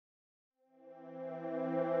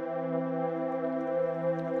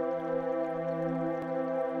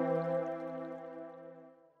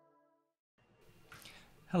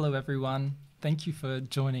Hello, everyone. Thank you for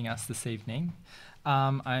joining us this evening.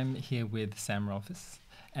 I'm here with Sam Rolfes,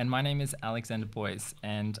 and my name is Alexander Boyce,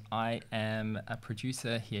 and I am a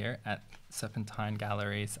producer here at Serpentine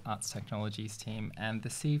Gallery's Arts Technologies team. And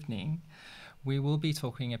this evening, we will be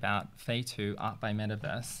talking about Phase 2 Art by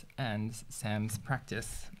Metaverse and Sam's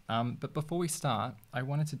practice. But before we start, I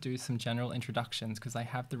wanted to do some general introductions because I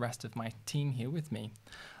have the rest of my team here with me.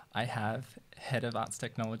 I have Head of Arts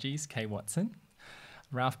Technologies, Kay Watson,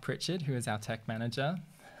 Ralph Pritchard, who is our tech manager,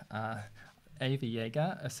 Ava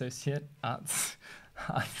Yeager, Associate Arts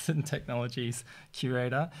and Technologies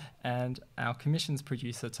Curator, and our commissions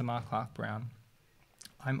producer, Tamar Clark-Brown.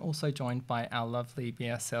 I'm also joined by our lovely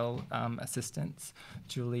BSL assistants,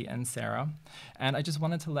 Julie and Sarah. And I just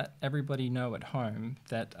wanted to let everybody know at home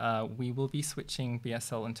that we will be switching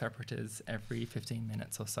BSL interpreters every 15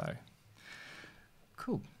 minutes or so.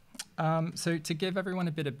 Cool. So to give everyone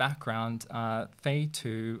a bit of background, Phase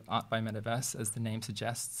 2 Art by Metaverse, as the name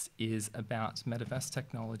suggests, is about Metaverse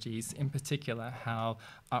technologies, in particular how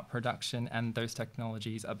art production and those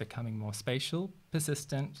technologies are becoming more spatial,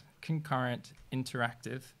 persistent, concurrent,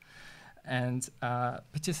 interactive, and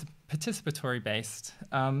participatory based.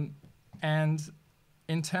 And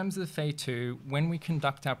in terms of Phase 2, when we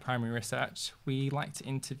conduct our primary research, we like to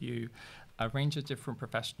interview a range of different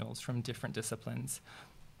professionals from different disciplines.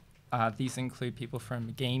 These include people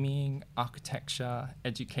from gaming, architecture,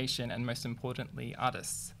 education, and most importantly,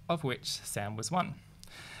 artists, of which Sam was one.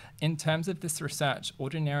 In terms of this research,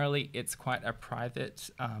 ordinarily it's quite a private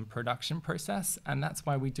production process, and that's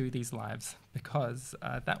why we do these lives, because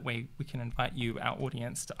that way we can invite you, our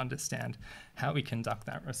audience, to understand how we conduct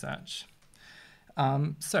that research.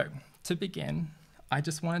 So to begin, I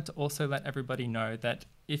just wanted to also let everybody know that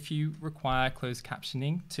if you require closed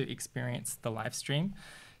captioning to experience the live stream,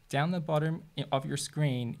 down the bottom of your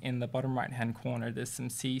screen in the bottom right-hand corner, there's some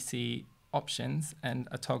CC options and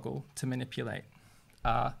a toggle to manipulate.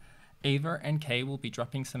 Ava and Kay will be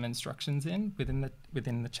dropping some instructions in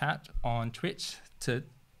within the chat on Twitch to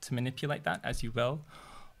manipulate that as you will.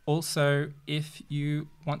 Also, if you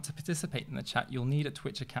want to participate in the chat, you'll need a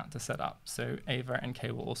Twitch account to set up. So Ava and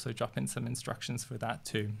Kay will also drop in some instructions for that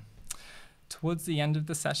too. Towards the end of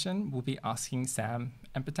the session, we'll be asking Sam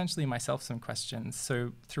and potentially myself some questions.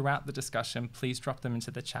 So throughout the discussion, please drop them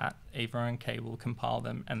into the chat. Ava and Kay will compile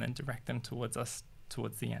them and then direct them towards us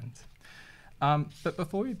towards the end. But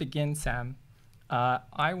before we begin, Sam,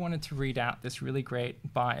 I wanted to read out this really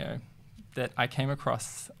great bio that I came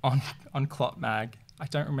across on Clot Mag. I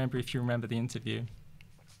don't remember if you remember the interview.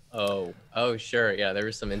 Oh, sure. Yeah, there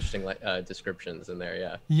was some interesting descriptions in there.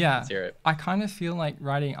 Yeah. Yeah. Let's hear it. I kind of feel like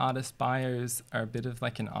writing artist bios are a bit of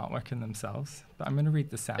like an artwork in themselves, but I'm going to read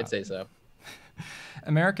this out. I'd say so.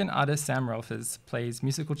 American artist Sam Rolfes plays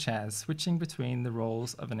musical chairs, switching between the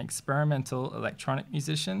roles of an experimental electronic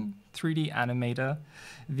musician, 3D animator,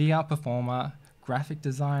 VR performer, graphic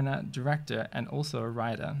designer, director, and also a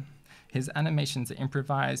writer. His animations are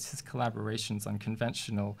improvised, his collaborations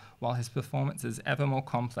unconventional, while his performance is ever more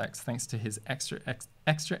complex thanks to his extra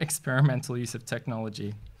experimental use of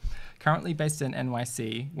technology. Currently based in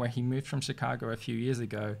NYC, where he moved from Chicago a few years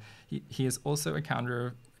ago, he is also a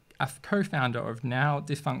co-founder of now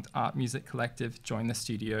defunct art music collective Join the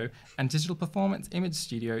Studio and digital performance image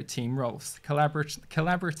studio Team Rolfes,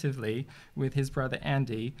 collaboratively with his brother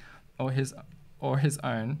Andy on his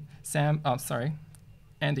own.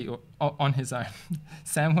 Andy on his own.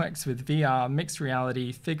 Sam works with VR, mixed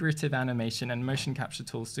reality, figurative animation, and motion capture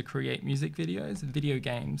tools to create music videos, video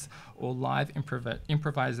games, or live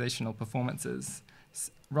improvisational performances.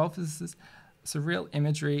 Rolfes' surreal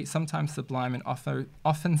imagery, sometimes sublime and often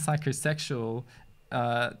psychosexual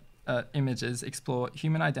images, explore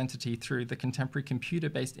human identity through the contemporary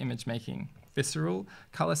computer-based image making. Visceral,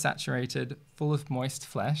 color-saturated, full of moist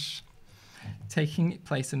flesh, taking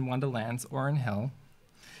place in wonderlands or in hell.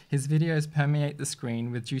 His videos permeate the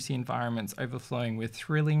screen with juicy environments overflowing with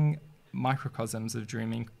thrilling microcosms of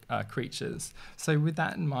dreaming creatures. So with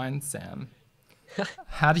that in mind, Sam,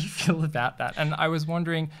 how do you feel about that? And I was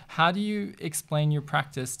wondering, how do you explain your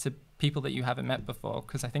practice to people that you haven't met before?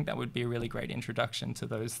 Because I think that would be a really great introduction to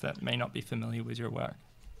those that may not be familiar with your work.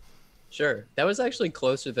 Sure. That was actually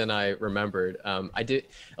closer than I remembered. I did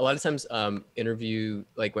a lot of times interview,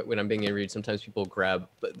 like when I'm being interviewed, sometimes people grab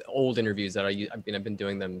old interviews that I've been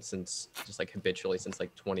doing them since just like habitually since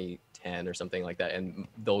like 2010 or something like that. And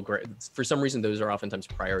for some reason, those are oftentimes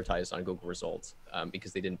prioritized on Google results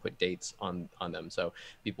because they didn't put dates on them. So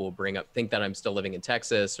people will think that I'm still living in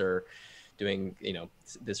Texas or doing,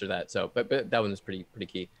 this or that. So, but that one was pretty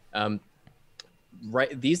key.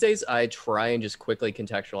 Right these days I try and just quickly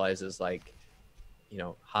contextualize as like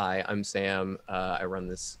hi, I'm Sam. I run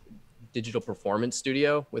this digital performance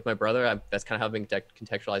studio with my brother. That's kind of how I've been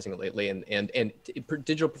contextualizing it lately, and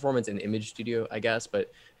digital performance and image studio, I guess,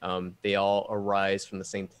 but they all arise from the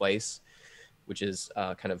same place, which is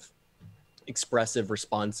kind of expressive,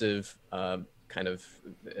 responsive, kind of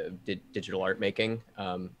digital art making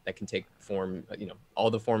that can take form, all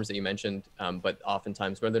the forms that you mentioned, but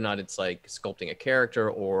oftentimes whether or not it's like sculpting a character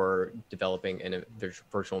or developing in a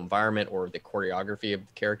virtual environment or the choreography of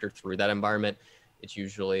the character through that environment, it's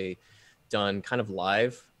usually done kind of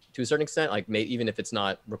live to a certain extent, like even if it's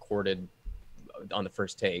not recorded on the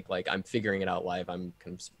first take, like I'm figuring it out live. I'm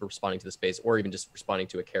kind of responding to the space, or even just responding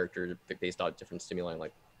to a character based on different stimuli,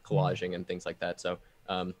 like collaging and things like that. So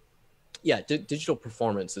yeah, digital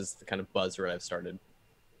performance is the kind of buzzword I've started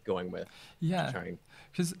going with. Yeah, Trying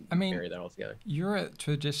because to marry that all together. You're a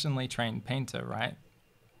traditionally trained painter, right?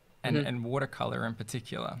 And Mm-hmm. and watercolor in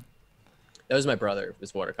particular. That was my brother.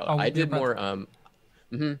 Was watercolor. Oh, I your did brother.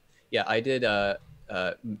 more. Yeah, I did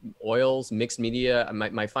oils, mixed media.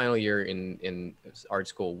 My final year in art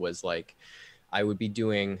school was like, I would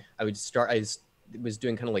start. Was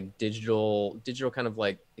doing kind of like digital kind of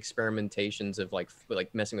like experimentations of like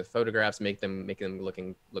messing with photographs, making them look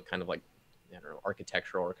kind of like, I don't know,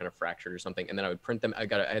 architectural or kind of fractured or something. And then I would print them. I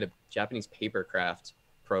had a Japanese paper craft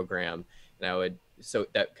program, and so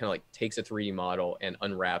that kind of like takes a 3D model and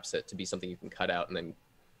unwraps it to be something you can cut out and then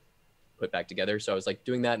put back together. So I was like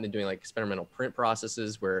doing that, and then doing like experimental print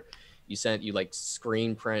processes where you like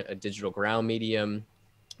screen print a digital ground medium,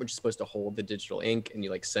 which is supposed to hold the digital ink, and you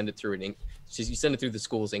like send it through an ink. So you send it through the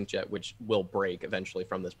school's inkjet, which will break eventually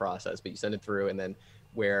from this process, but you send it through, and then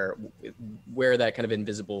where that kind of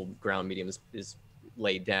invisible ground medium is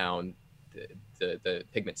laid down, the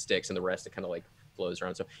pigment sticks, and the rest it kind of like flows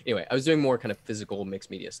around. So anyway, I was doing more kind of physical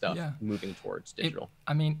mixed media stuff, Yeah. moving towards digital.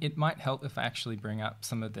 It might help if I actually bring up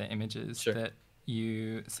some of the images that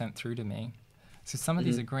you sent through to me. So some of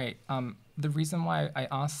these are great. The reason why I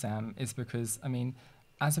asked Sam is because,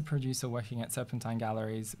 as a producer working at Serpentine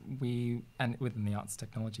Galleries, and within the Arts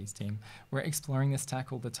Technologies team, we're exploring this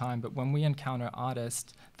tech all the time. But when we encounter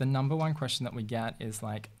artists, the number one question that we get is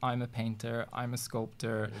like, I'm a painter, I'm a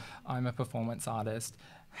sculptor, I'm a performance artist.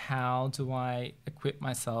 How do I equip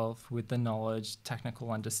myself with the knowledge,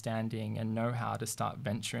 technical understanding, and know-how to start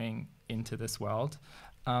venturing into this world?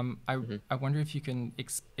 I wonder if you can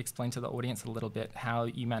explain to the audience a little bit how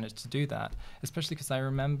you managed to do that, especially because I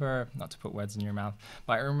remember, not to put words in your mouth,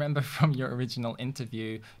 but I remember from your original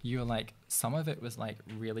interview, you were like, some of it was like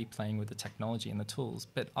really playing with the technology and the tools,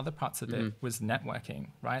 but other parts of it was networking,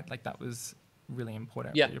 right? Like that was really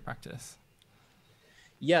important for your practice.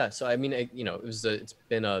 Yeah, so I mean, it's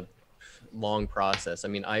been a long process. I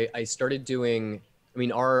mean, I started doing. I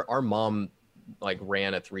mean, our mom like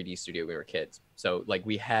ran a 3D studio when we were kids, so like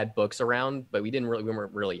we had books around, but we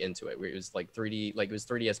weren't really into it. It was like 3D, like it was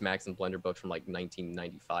 3ds Max and Blender books from like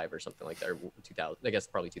 1995 or something like that, or 2000. I guess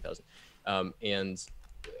probably 2000, and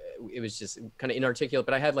it was just kind of inarticulate.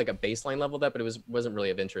 But I had like a baseline level of that, but it wasn't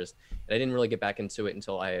really of interest, and I didn't really get back into it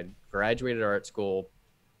until I had graduated art school.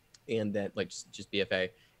 And then like just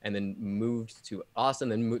BFA, and then moved to Austin,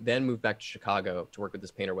 then moved back to Chicago to work with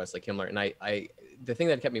this painter Wesley Kimler. And I the thing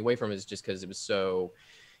that kept me away from it is just because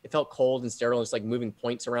it felt cold and sterile. It's like moving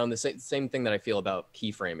points around. The same thing that I feel about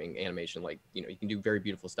keyframing animation. Like, you can do very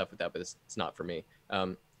beautiful stuff with that, but it's not for me.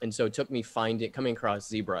 And so it took me coming across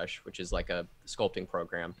ZBrush, which is like a sculpting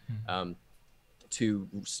program. To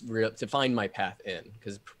find my path in,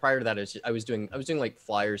 because prior to that I was doing like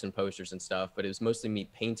flyers and posters and stuff, but it was mostly me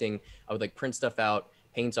painting. I would like print stuff out,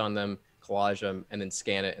 paint on them, collage them, and then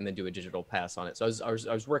scan it, and then do a digital pass on it. So I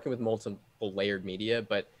was working with multiple layered media,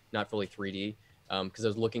 but not fully 3D, because I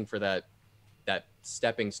was looking for that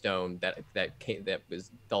stepping stone that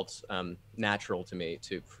felt natural to me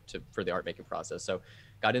for the art making process. So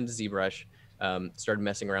got into ZBrush, started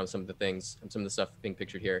messing around with some of the things and some of the stuff being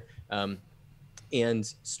pictured here. And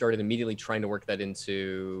started immediately trying to work that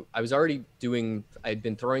into. I'd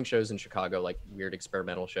been throwing shows in Chicago, like weird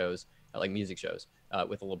experimental shows, like music shows,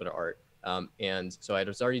 with a little bit of art. And so I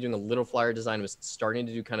was already doing a little flyer design, was starting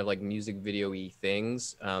to do kind of like music video-y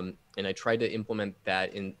things. And I tried to implement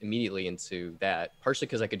that immediately into that, partially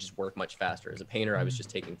because I could just work much faster. As a painter, I was just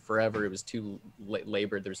taking forever. It was too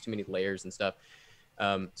labored. There was too many layers and stuff.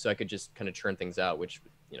 So I could just kind of churn things out, which,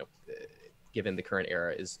 given the current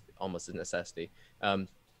era, is almost a necessity, and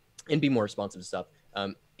be more responsive to stuff.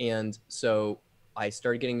 And so I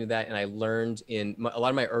started getting into that, and I learned a lot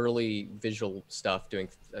of my early visual stuff, doing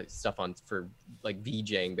stuff for like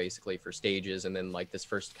VJing basically for stages, and then like this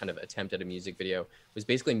first kind of attempt at a music video was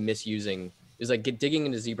basically misusing was like digging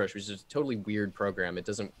into ZBrush, which is a totally weird program. It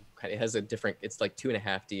doesn't, it has a different, it's like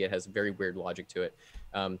 2.5D. It has very weird logic to it.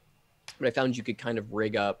 But I found you could kind of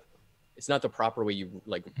rig up, it's not the proper way you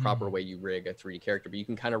rig a 3D character, but you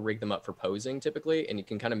can kind of rig them up for posing typically, and you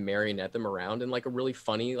can kind of marionette them around in like a really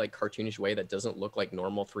funny, like cartoonish way that doesn't look like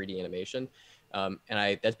normal 3D animation. And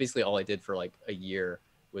that's basically all I did for like a year,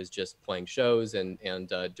 was just playing shows and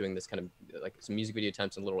doing this kind of like some music video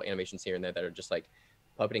attempts and little animations here and there that are just like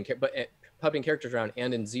puppeting characters around.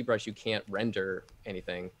 And in ZBrush, you can't render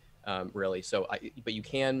anything really. But you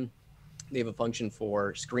can, they have a function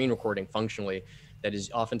for screen recording functionally that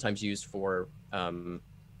is oftentimes used for time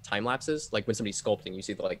lapses. Like when somebody's sculpting, you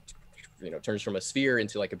see the like, turns from a sphere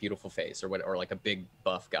into like a beautiful face or like a big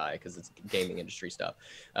buff guy, because it's gaming industry stuff.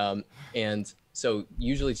 And so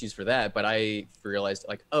usually it's used for that, but I realized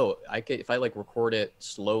like, oh, if I like record it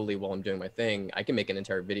slowly while I'm doing my thing, I can make an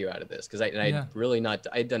entire video out of this. Cause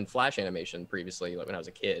I'd done Flash animation previously, like when I was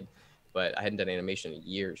a kid, but I hadn't done animation in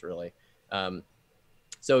years really.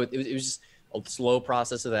 So it was just a slow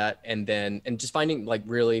process of that, and just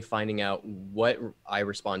finding out what I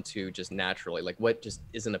respond to just naturally, like what just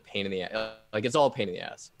isn't a pain in the ass. Like it's all a pain in the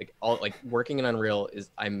ass. Like working in Unreal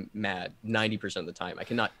I'm mad 90% of the time. I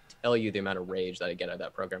cannot tell you the amount of rage that I get out of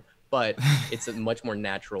that program, but it's a much more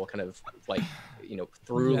natural kind of like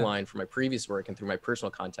through line from my previous work and through my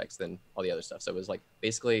personal context than all the other stuff. So it was like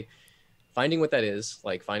basically finding what that is,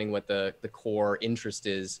 like finding what the core interest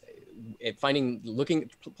is, playing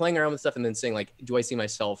around with stuff, and then saying like, do I see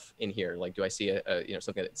myself in here? Like, do I see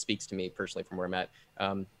something that speaks to me personally from where I'm at?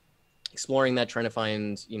 Exploring that, trying to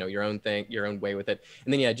find, your own thing, your own way with it.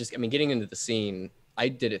 And then, getting into the scene, I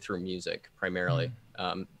did it through music primarily,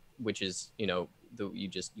 which is, you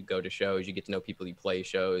go to shows, you get to know people, you play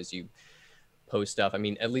shows, you post stuff. I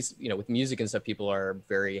mean, at least, with music and stuff, people are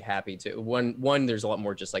very happy to, one, there's a lot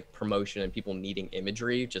more just like promotion and people needing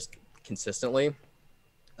imagery just consistently.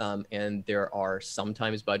 And there are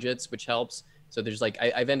sometimes budgets, which helps. So there's like,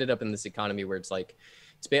 I've ended up in this economy where it's like,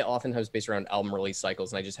 it's oftentimes based around album release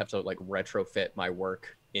cycles. And I just have to like retrofit my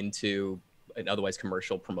work into an otherwise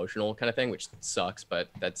commercial promotional kind of thing, which sucks, but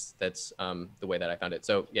that's the way that I found it.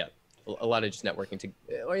 So yeah, a lot of just networking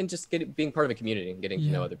and just being part of a community and getting to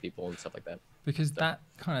know other people and stuff like that. Because that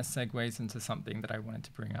kind of segues into something that I wanted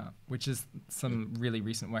to bring up, which is some really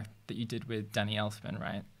recent work that you did with Danny Elfman,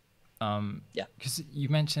 right? Because you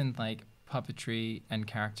mentioned like puppetry and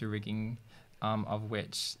character rigging, of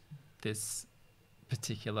which this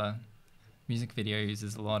particular music video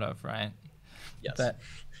uses a lot of, right? Yes. But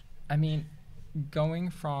I mean, going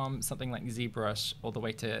from something like ZBrush all the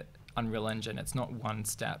way to Unreal Engine, it's not one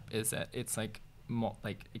step, is it? It's like more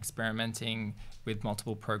like experimenting with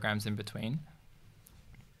multiple programs in between.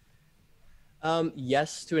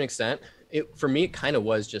 Yes, to an extent. For me, it kind of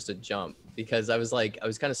was just a jump, because I was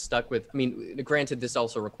kind of stuck with, granted, this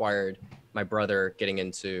also required my brother getting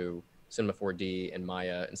into Cinema 4D and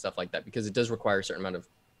Maya and stuff like that, because it does require a certain amount of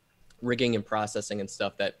rigging and processing and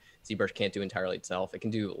stuff that ZBrush can't do entirely itself. It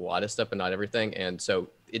can do a lot of stuff, but not everything. And so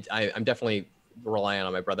I'm definitely relying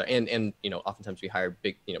on my brother, and oftentimes we hire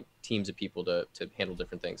big, teams of people to handle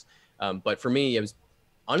different things. But for me, it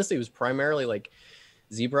was primarily like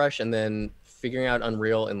ZBrush, and then figuring out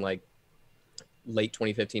Unreal in like late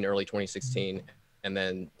 2015, early 2016. And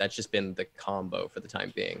then that's just been the combo for the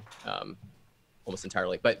time being, almost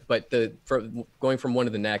entirely. But going from one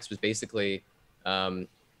to the next was basically, I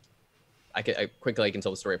quickly can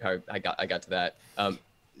tell the story of how I got to that.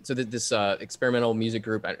 So this experimental music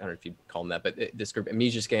group, I don't know if you'd call them that, but this group,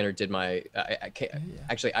 Amnesia Scanner, did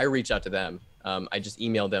actually, I reached out to them. I just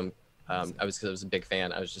emailed them. Because I was a big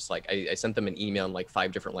fan. I was just like, I sent them an email in like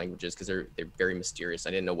 5 different languages, because they're very mysterious. I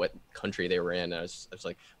didn't know what country they were in. I was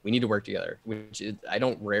like, we need to work together, which is, I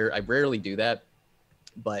rarely do that,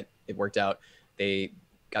 but it worked out. They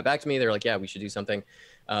got back to me. They were like, yeah, we should do something.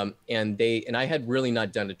 And I had really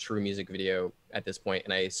not done a true music video at this point,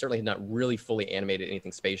 and I certainly had not really fully animated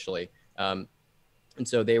anything spatially. And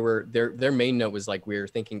so their main note was like, we were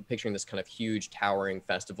picturing this kind of huge towering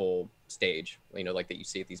festival stage, like that you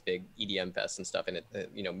see at these big EDM fests and stuff. And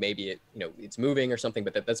it, maybe it's moving or something,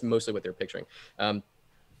 but that's mostly what they're picturing.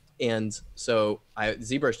 And so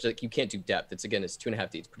ZBrush, like, you can't do depth. It's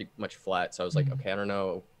 2.5D. It's pretty much flat. So I was like, okay, I don't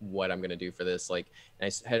know what I'm going to do for this. Like, and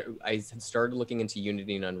I had started looking into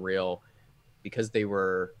Unity and Unreal, because they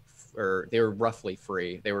were roughly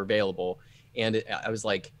free. They were available. And I was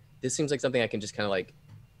like, this seems like something I can just kind of like,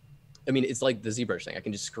 it's like the ZBrush thing. I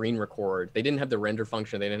can just screen record. They didn't have the render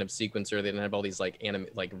function. They didn't have sequencer. They didn't have all these like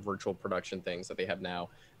virtual production things that they have now.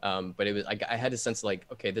 But it was, I had a sense like,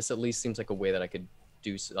 okay, this at least seems like a way that I could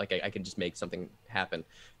like I could just make something happen.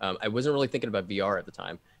 I wasn't really thinking about VR at the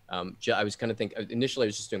time. I was kind of initially I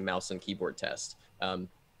was just doing mouse and keyboard tests, and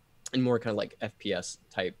more kind of like FPS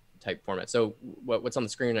type format. So what's on the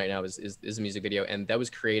screen right now is a music video, and that was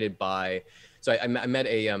created by. So I met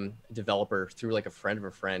a developer through like a friend of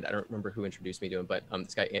a friend. I don't remember who introduced me to him, but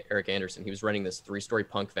this guy Eric Anderson. He was running this 3-story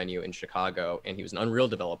punk venue in Chicago, and he was an Unreal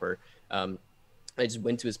developer. I just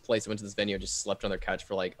went to his place. I went to this venue, just slept on their couch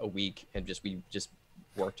for like a week, and we just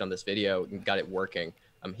worked on this video and got it working.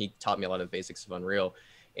 He taught me a lot of the basics of Unreal,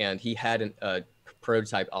 and he had a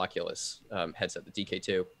prototype Oculus headset, the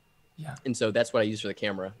DK2. Yeah. And so that's what I used for the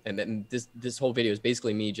camera. And then this whole video is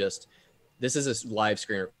basically me this is a live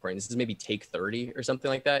screen recording. This is maybe take 30 or something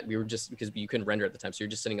like that. We were just, because you couldn't render at the time. So you're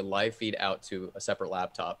just sending a live feed out to a separate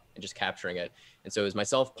laptop and just capturing it. And so it was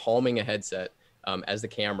myself palming a headset as the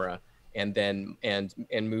camera, and then, and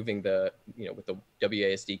moving the, with the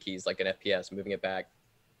WASD keys, like an FPS, moving it back.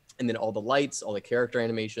 And then all the lights, all the character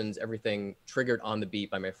animations, everything triggered on the beat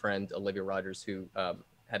by my friend, Olivia Rogers, who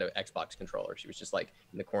had an Xbox controller. She was just like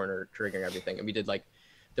in the corner triggering everything. And we did like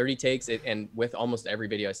 30 takes. And with almost every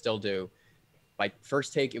video I still do, by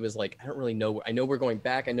first take, it was like, I don't really know. I know we're going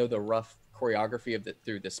back. I know the rough choreography of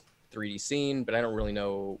through this 3D scene, but I don't really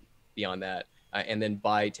know beyond that. And then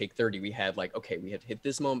by take 30, we had like, okay, we had to hit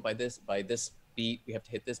this moment by this beat. We have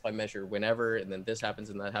to hit this by measure whenever, and then this happens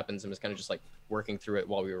and that happens. And it was kind of just like working through it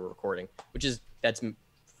while we were recording, that's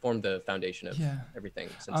formed the foundation of everything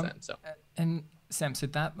since then. So. And Sam, so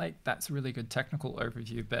that's a really good technical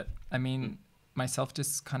overview, but I mean, myself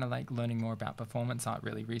just kind of like learning more about performance art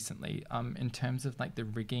really recently, in terms of like the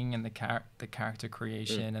rigging and the character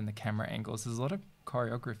creation and the camera angles. There's a lot of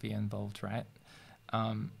choreography involved, right?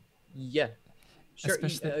 Yeah, sure.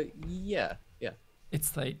 Yeah.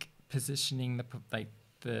 It's like positioning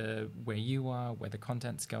the where you are, where the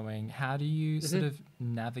content's going. How do you sort of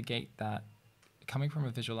navigate that, coming from a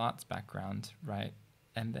visual arts background, right?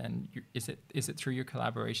 And then is it through your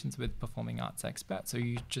collaborations with performing arts experts, or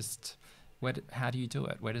you just how do you do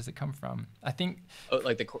it? Where does it come from? I think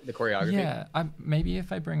like the choreography. Yeah, maybe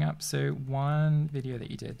if I bring up one video that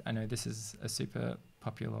you did. I know this is a super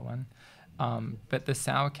popular one, but the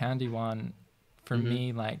sour candy one, for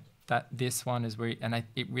me, like that. This one is where, and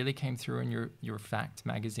it really came through in your Fact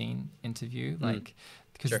magazine interview, like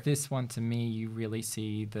because this one to me, you really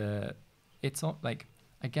see it's all like,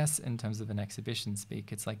 I guess in terms of an exhibition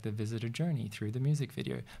speak, it's like the visitor journey through the music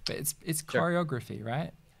video, but it's choreography,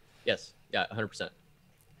 right? Yes. Yeah. 100%.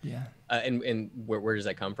 Yeah. And where does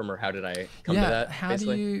that come from, or how did I come to that? How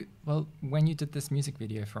do you, when you did this music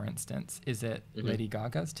video, for instance, is it Lady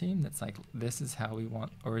Gaga's team that's like, this is how we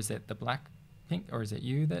want, or is it the Blackpink, or is it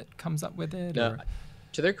you that comes up with it? No,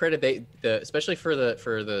 to their credit, especially for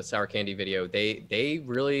the sour candy video, they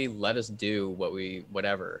really let us do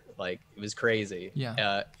whatever. Like, it was crazy.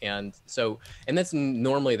 Yeah. And that's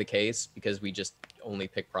normally the case, because we just only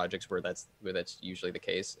pick projects where that's usually the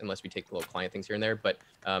case, unless we take little client things here and there. But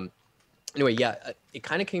anyway, it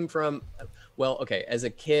kind of came from, okay, as a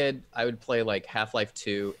kid, I would play like Half-Life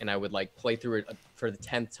 2, and I would like play through it for the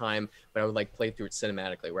 10th time, but I would like play through it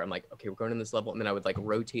cinematically, where I'm like, okay, we're going in this level, and then I would like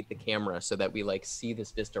rotate the camera so that we like see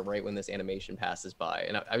this vista right when this animation passes by,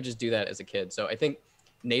 and I would just do that as a kid. So I think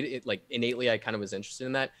innately I kind of was interested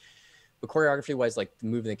in that. But choreography wise, like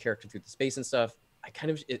moving the character through the space and stuff, I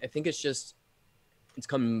think it's just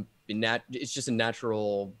a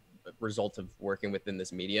natural result of working within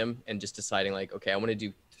this medium, and just deciding like, okay, I want to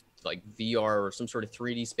do like VR or some sort of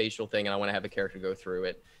 3D spatial thing, and I want to have a character go through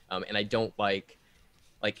it. And I don't like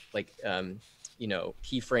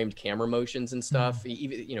keyframed camera motions and stuff.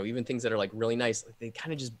 Even things that are like really nice, they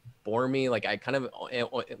kind of just bore me. Like, I kind of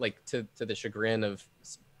like to the chagrin of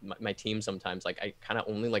my team sometimes, like I kind of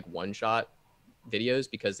only like one shot videos,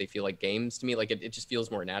 because they feel like games to me. Like it just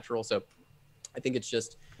feels more natural. So I think it's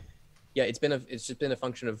just just been a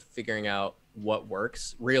function of figuring out what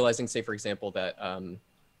works, realizing, say for example, that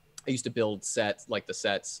I used to build sets, like the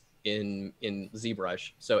sets in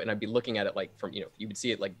ZBrush. So, and I'd be looking at it like from, you would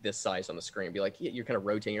see it like this size on the screen, be like, yeah, you're kind of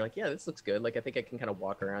rotating. You're like, yeah, this looks good. Like, I think I can kind of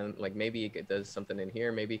walk around, like maybe it does something in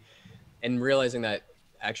here, maybe. And realizing that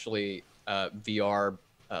actually VR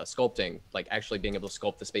sculpting, like actually being able to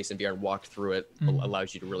sculpt the space in VR and walk through it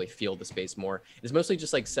allows you to really feel the space more. It's mostly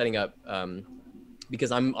just like setting up,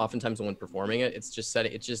 because I'm oftentimes the one performing it. It's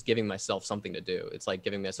just giving myself something to do. It's like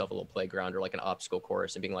giving myself a little playground or like an obstacle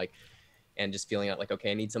course, and being like, and just feeling out like,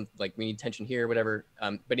 okay, I need some, like we need tension here, whatever.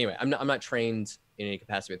 But anyway, I'm not trained in any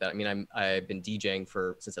capacity with that. I mean, I've been DJing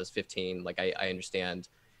since I was 15. Like I understand,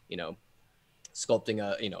 sculpting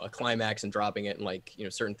a climax and dropping it, and like,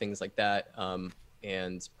 certain things like that,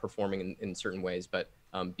 and performing in certain ways. But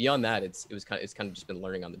Beyond that, it's kind of just been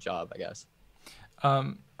learning on the job, I guess.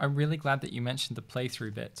 I'm really glad that you mentioned the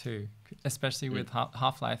playthrough bit too, especially with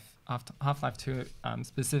Half-Life 2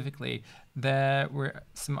 specifically. There were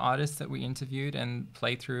some artists that we interviewed, and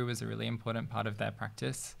playthrough was a really important part of their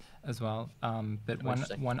practice as well. But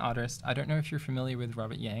one artist, I don't know if you're familiar with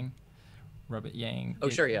Robert Yang. Robert Yang. Oh,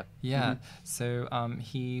 sure, yeah. Yeah. So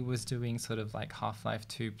he was doing sort of like Half-Life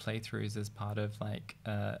 2 playthroughs as part of like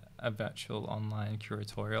a virtual online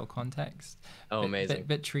curatorial context. Oh, amazing.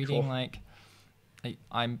 But treating Cool. like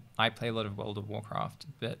I play a lot of World of Warcraft,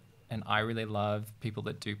 and I really love people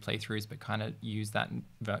that do playthroughs but kind of use that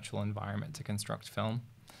virtual environment to construct film.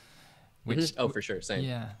 Which Oh, for sure, same.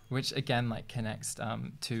 yeah, which again like connects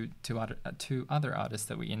to other artists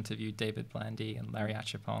that we interviewed, David Blandy and Larry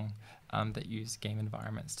Achapong, that use game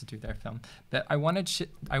environments to do their film. But I wanted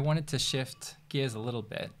to shift gears a little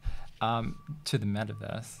bit to the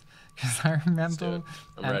metaverse, because I remember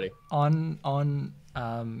I'm ready. on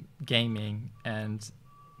gaming and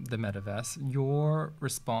the metaverse, your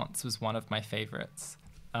response was one of my favorites.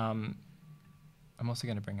 I'm also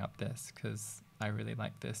going to bring up this because I really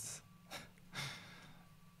like this.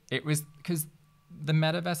 It was because the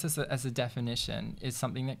metaverse as a definition is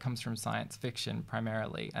something that comes from science fiction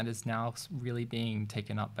primarily, and is now really being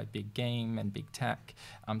taken up by big game and big tech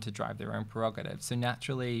to drive their own prerogative. So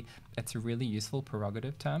naturally, it's a really useful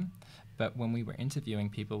prerogative term. But when we were interviewing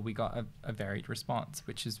people, we got a varied response,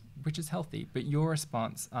 which is healthy. But your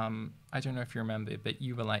response, I don't know if you remember, but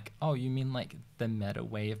you were like, "Oh, you mean like the meta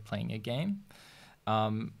way of playing a game?"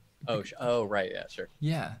 Oh, right, yeah, sure.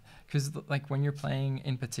 Yeah, because like when you're playing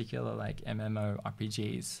in particular like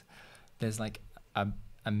MMORPGs, there's like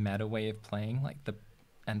a meta way of playing, like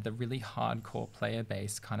the really hardcore player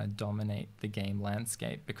base kind of dominate the game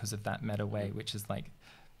landscape because of that meta way, which is like,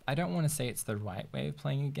 I don't want to say it's the right way of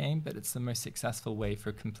playing a game, but it's the most successful way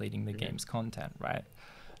for completing the game's content, right?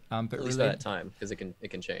 But At least really, by that time, because it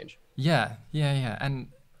can change. yeah, and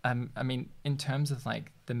I mean, in terms of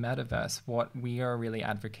like the metaverse, what we are really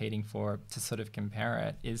advocating for, to sort of compare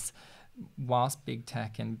it, is whilst big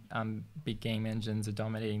tech and big game engines are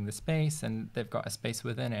dominating the space and they've got a space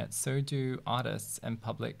within it, so do artists and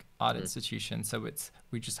public art institutions. So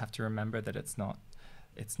we just have to remember that it's not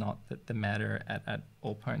the matter at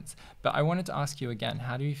all points. But I wanted to ask you again,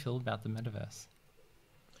 how do you feel about the metaverse?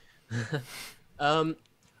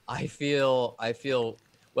 I feel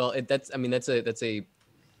well. That's a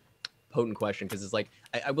potent question, because it's like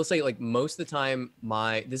I will say, like, most of the time,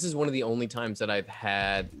 this is one of the only times that I've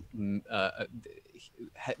had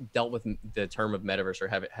dealt with the term of metaverse, or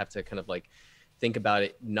have to kind of like think about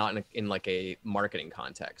it not in like a marketing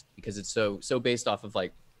context, because it's so based off of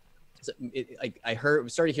like, I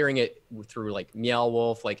started hearing it through like Meow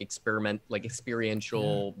Wolf, like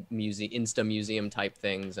experiential Insta museum type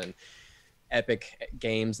things, and Epic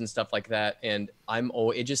Games and stuff like that. And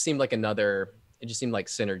it just seemed like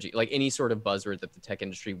synergy, like any sort of buzzword that the tech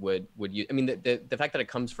industry would use. I mean, the fact that it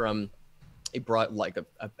comes from a broad, like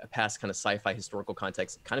a past kind of sci-fi historical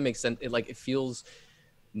context kind of makes sense. It feels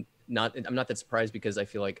I'm not that surprised, because I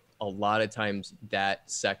feel like a lot of times that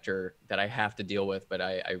sector that I have to deal with, but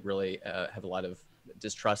I really have a lot of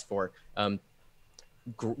distrust for,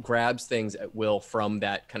 grabs things at will from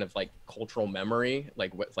that kind of like cultural memory,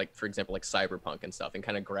 like for example, like cyberpunk and stuff, and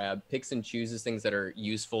kind of picks and chooses things that are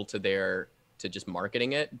useful to just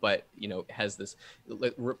marketing it, but has this,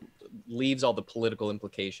 leaves all the political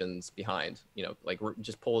implications behind, like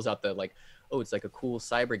just pulls out the like, oh, it's like a cool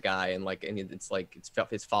cyber guy, and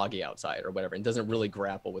it's foggy outside or whatever, and doesn't really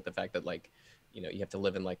grapple with the fact that, like, you have to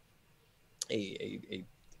live in like a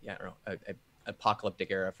I don't know, a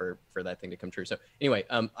apocalyptic era for that thing to come true. So anyway,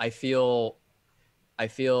 I feel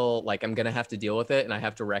like I'm gonna have to deal with it, and I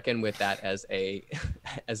have to reckon with that as a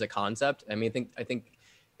as a concept. I mean, I think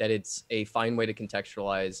that it's a fine way to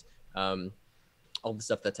contextualize all the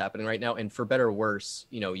stuff that's happening right now. And for better or worse,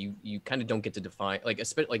 you kind of don't get to define, like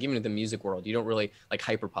even in the music world, you don't really, like,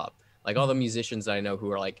 hyperpop. Like, all the musicians that I know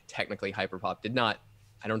who are like technically hyperpop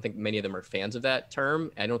I don't think many of them are fans of that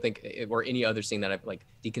term. I don't think, or any other scene that I've like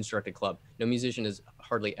deconstructed club, no musician has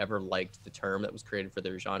hardly ever liked the term that was created for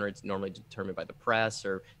their genre. It's normally determined by the press,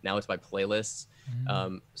 or now it's by playlists.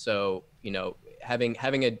 So,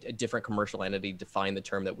 having a different commercial entity define the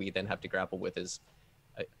term that we then have to grapple with is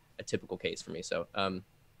a typical case for me. So,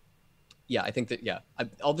 yeah, I think that,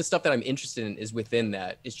 all the stuff that I'm interested in is within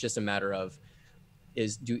that. It's just a matter of,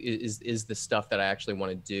 is the stuff that I actually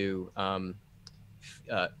want to do,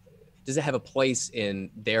 does it have a place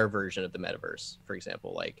in their version of the metaverse, for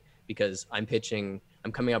example? Like, because I'm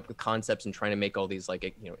coming up with concepts and trying to make all these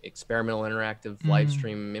like, experimental interactive live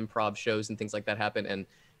stream improv shows and things like that happen. And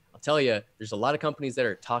I'll tell you, there's a lot of companies that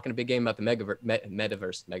are talking a big game about the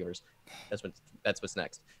metaverse. That's what's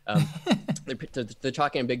next. They're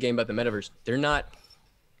talking a big game about the metaverse. They're not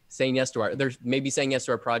saying yes to they're maybe saying yes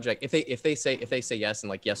to our project. If they say yes and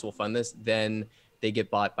like, yes, we'll fund this, then they get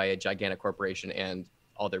bought by a gigantic corporation and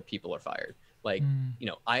all their people are fired. Like,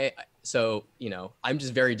 I'm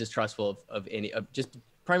just very distrustful of just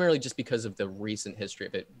primarily just because of the recent history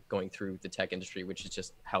of it going through the tech industry, which is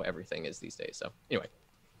just how everything is these days. So anyway.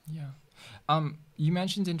 Yeah. You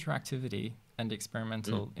mentioned interactivity and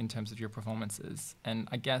experimental in terms of your performances. And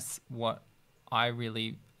I guess what I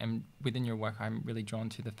really am within your work, I'm really drawn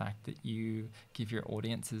to the fact that you give your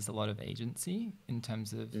audiences a lot of agency in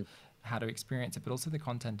terms of how to experience it, but also the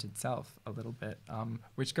content itself a little bit,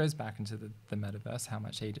 which goes back into the metaverse, how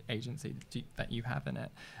much agency that you have in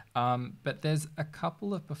it. But there's a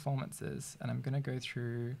couple of performances, and I'm going to go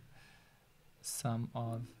through some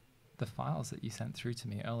of the files that you sent through to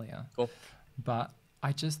me earlier. Cool. But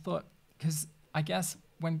I just thought, because I guess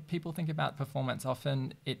when people think about performance,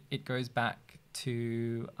 often it goes back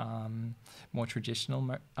to more traditional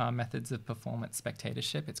methods of performance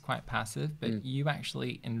spectatorship. It's quite passive, but you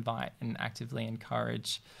actually invite and actively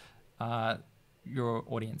encourage your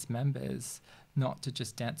audience members not to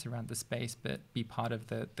just dance around the space, but be part of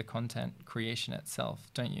the content creation itself,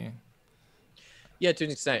 don't you? Yeah, to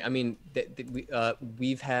an extent. I mean,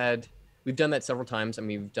 we've done that several times. I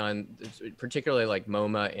mean, we've done particularly like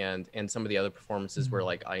MoMA and some of the other performances where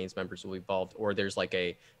like audience members will be involved. Or there's like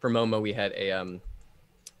for MoMA, we had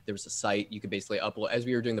there was a site you could basically upload as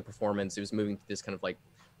we were doing the performance. It was moving to this kind of like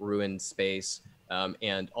ruined space,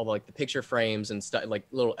 and all the, like the picture frames and stuff, like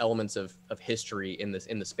little elements of history in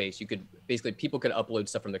the space. You could basically, people could upload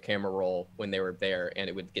stuff from their camera roll when they were there, and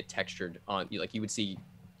it would get textured on. Like you would see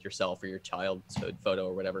yourself or your child's photo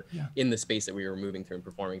or whatever in the space that we were moving through and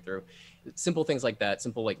performing through. Simple things like that,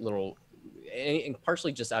 simple like little, and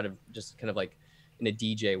partially just out of just kind of like in a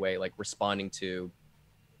DJ way, like responding to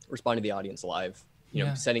the audience live,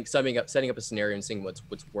 setting up a scenario and seeing what's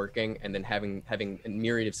working, and then having a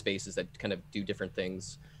myriad of spaces that kind of do different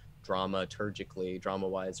things drama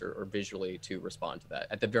wise or visually to respond to that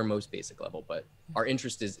at the very most basic level. But our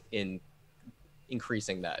interest is in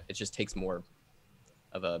increasing that. It just takes more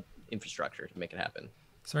of a infrastructure to make it happen.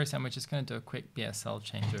 Sorry, Sam, we're just going to do a quick BSL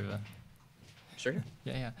changeover. Sure.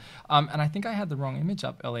 Yeah. And I think I had the wrong image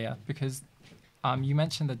up earlier because you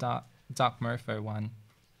mentioned the dark Mofo one.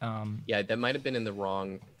 Yeah, that might have been in the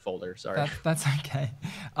wrong folder. Sorry. That's okay.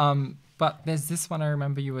 But there's this one I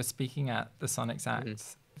remember you were speaking at the Sonic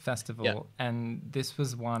Acts Festival, and this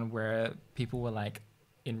was one where people were like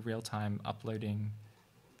in real time uploading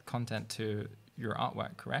content to your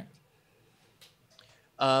artwork, correct?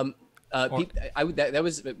 That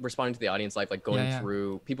was responding to the audience live, like going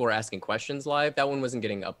through. People were asking questions live. That one wasn't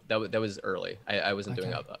getting up. That was early. I wasn't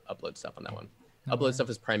doing upload stuff on that one. Upload stuff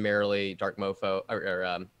is primarily Dark Mofo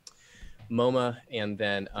or MoMA, and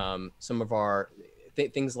then some of our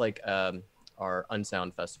things like our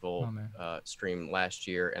Unsound Festival stream last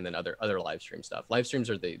year, and then other live stream stuff. Live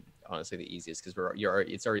streams are honestly the easiest because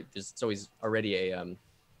it's always already a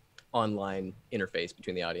online interface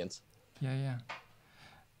between the audience. Yeah.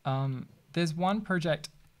 There's one project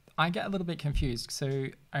I get a little bit confused. So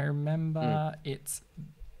I remember it's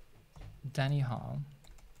Danny Hall.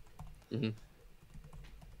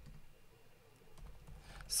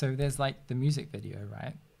 So there's like the music video,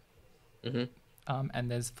 right? And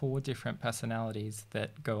there's 4 different personalities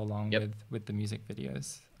that go along with the music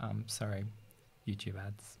videos. Sorry, YouTube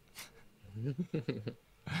ads.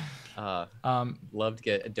 Love to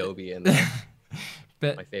get Adobe in there.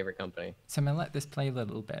 But, my favorite company. So I'm going to let this play a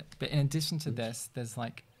little bit. But in addition to this, there's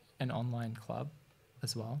like an online club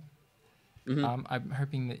as well. I'm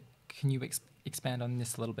hoping that, can you expand on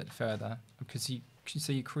this a little bit further? Because you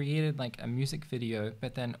created like a music video,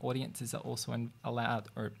 but then audiences are also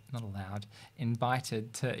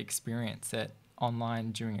invited to experience it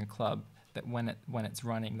online during a club, that when it's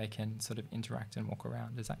running, they can sort of interact and walk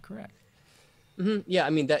around. Is that correct? Yeah, I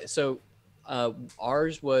mean,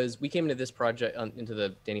 ours was, we came into this project, into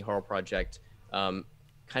the Danny Harrell project, kind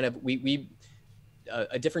of,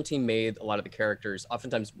 a different team made a lot of the characters.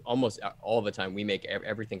 Oftentimes, almost all the time, we make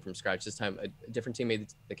everything from scratch. This time, a different team made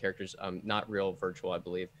the characters, not real, virtual, I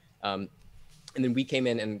believe. And then we came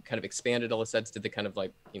in and kind of expanded all the sets, did the kind of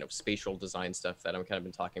like, spatial design stuff that I'm kind of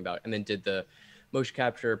been talking about, and then did the motion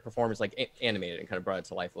capture performance, like animated and kind of brought it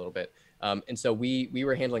to life a little bit. And so we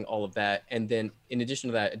were handling all of that. And then in addition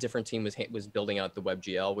to that, a different team was building out the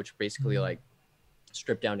WebGL, which basically like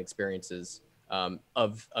stripped down experiences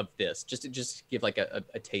of this, just to give like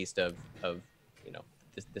a taste of you know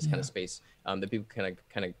this kind Yeah. of space that people kind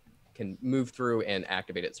of can move through and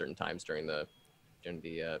activate at certain times during the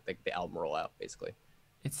album rollout, basically.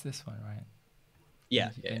 It's this one, right?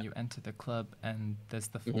 Yeah, And yeah, you enter the club, and there's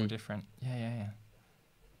the yeah. four different. Yeah, yeah, yeah.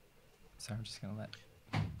 So I'm just gonna let.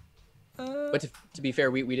 But to be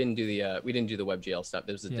fair, we didn't do the WebGL stuff.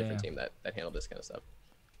 There was a Yeah, different yeah. team that handled this kind of stuff.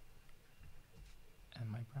 And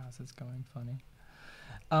my browser's going funny.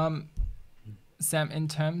 Sam, in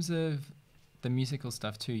terms of the musical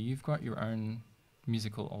stuff too, you've got your own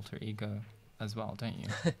musical alter ego as well, don't you?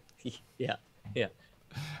 Yeah, yeah.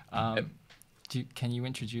 Can you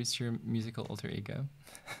introduce your musical alter ego?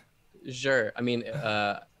 Sure. I mean,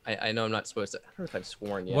 I know I'm not supposed to. I don't know if I've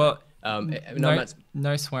sworn yet. Well, No, I'm no, not.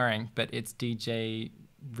 no swearing, but it's DJ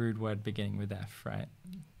rude word beginning with F, right?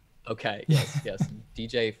 Okay. Yes. Yes.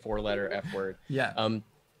 DJ 4-letter F word. Yeah.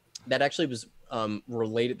 That actually was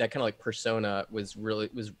related. That kind of like persona was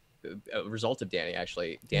a result of Danny.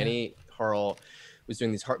 Actually, Danny Harl was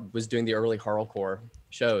doing the early horrorcore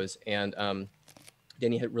shows, and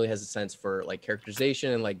Danny really has a sense for like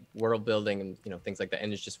characterization and like world building and things like that,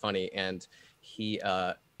 and it's just funny. And he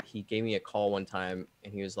gave me a call one time,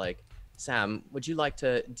 and he was like, "Sam, would you like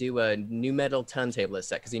to do a new metal turntablist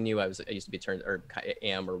set?" Because he knew I used to be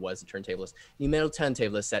was a turntablist. New metal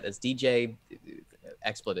turntablist set as DJ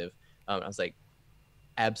expletive. I was like,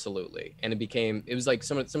 absolutely, and it was like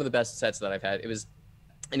some of the best sets that I've had. It was,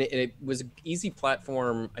 and it was an easy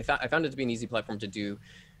platform. I found it to be an easy platform to do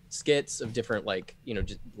skits of different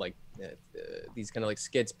just like these kind of like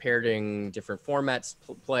skits parroting different formats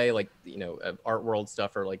play like art world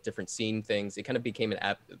stuff or like different scene things. It kind of became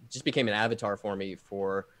an avatar for me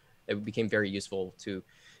it became very useful to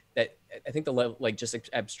that. I think the level, like just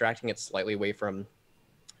abstracting it slightly away from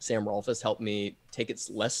Sam Rolfes helped me take it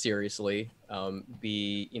less seriously,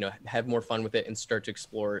 have more fun with it and start to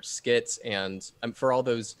explore skits. And for all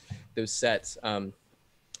those sets,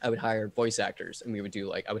 I would hire voice actors, and we would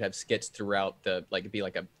do I would have skits throughout it'd be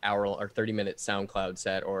like an hour or 30-minute SoundCloud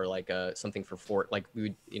set, or like something for we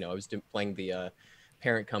would, I was playing the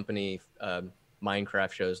parent company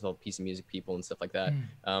Minecraft shows with all the piece of music people and stuff like that.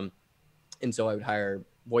 And so I would hire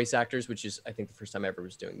voice actors, which is, I think, the first time I ever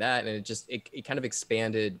was doing that. And it kind of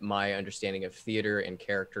expanded my understanding of theater and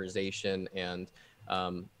characterization and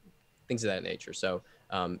things of that nature. So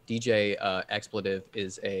DJ expletive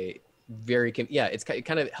is it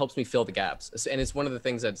kind of helps me fill the gaps, and it's one of the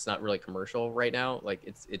things that's not really commercial right now.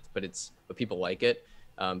 Like but people like it.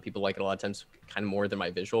 People like it a lot of times, kind of more than my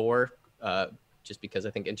visual work, just because I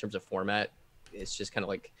think in terms of format, it's just kind of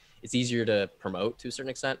like it's easier to promote to a certain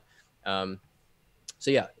extent.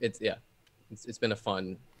 So it's been a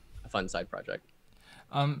fun side project.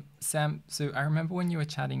 Sam, so I remember when you were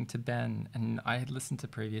chatting to Ben, and I had listened to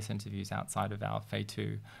previous interviews outside of our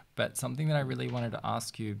Fei2, but something that I really wanted to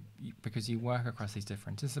ask you, because you work across these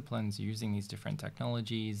different disciplines, using these different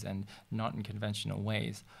technologies and not in conventional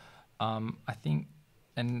ways, I think,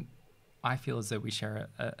 and I feel as though we share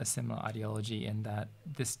a similar ideology in that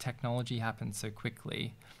this technology happens so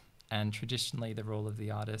quickly, and traditionally the role of the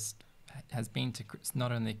artist has been to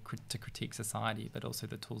not only to critique society, but also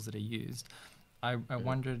the tools that are used. I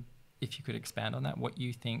wondered if you could expand on that, what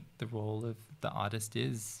you think the role of the artist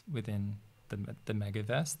is within the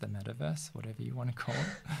megaverse, the metaverse, whatever you want to call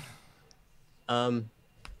it.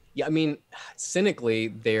 Yeah, I mean, cynically,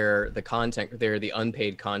 they're the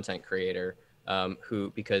unpaid content creator,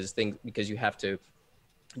 because you have to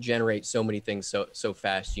generate so many things so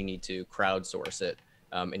fast, you need to crowdsource it,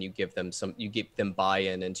 and you give them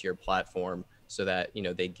buy-in into your platform so that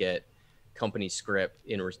they get company script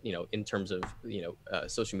in terms of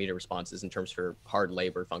social media responses, in terms for hard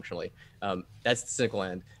labor functionally. That's the cynical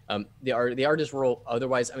end. The artist role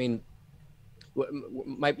otherwise, I mean,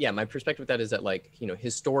 my perspective with that is that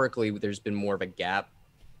historically there's been more of a gap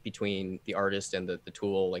between the artist and the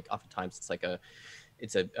tool. Like oftentimes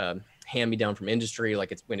it's a hand-me-down from industry.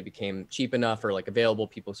 Like it's when it became cheap enough or available,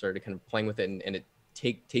 people started kind of playing with it, and it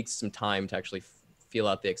takes some time to actually feel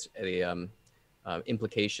out the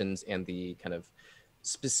implications and the kind of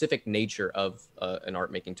specific nature of an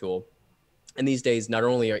art making tool. And these days, not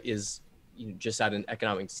only is just out of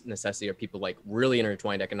economic necessity, are people really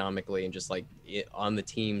intertwined economically and just on the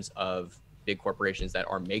teams of big corporations that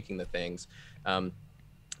are making the things.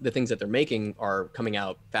 The things that they're making are coming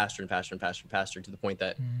out faster and faster and faster and faster, to the point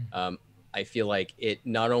that I feel like it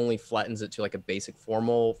not only flattens it to a basic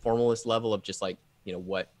formalist level of just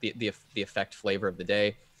what the effect flavor of the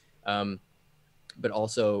day, but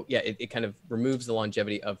also, it kind of removes the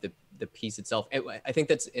longevity of the piece itself. I think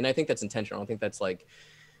that's intentional. I don't think that's like,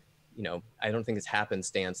 I don't think it's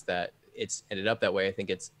happenstance that it's ended up that way. I think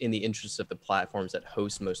it's in the interest of the platforms that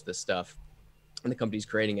host most of this stuff and the companies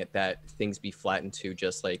creating it, that things be flattened to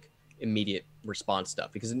just like immediate response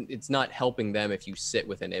stuff, because it's not helping them if you sit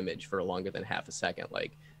with an image for longer than half a second.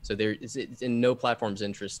 Like, so it's in no platform's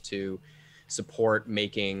interest to support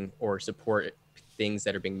making or support things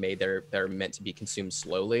that are being made that are meant to be consumed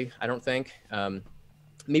slowly, I don't think.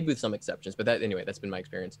 Maybe with some exceptions, but anyway, that's been my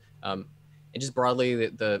experience. And just broadly,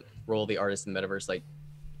 the role of the artist in the metaverse, like,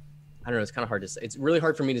 I don't know, it's kind of hard to say. It's really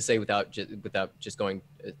hard for me to say without just going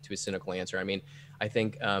to a cynical answer. I mean, I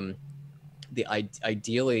think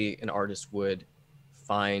ideally an artist would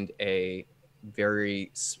find a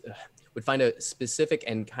specific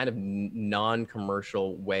and kind of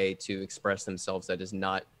non-commercial way to express themselves that is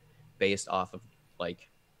not based off of like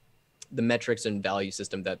the metrics and value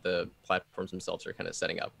system that the platforms themselves are kind of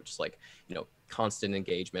setting up, which is like, constant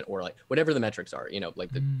engagement, or like whatever the metrics are, like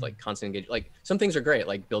the like constant engagement. Like, some things are great,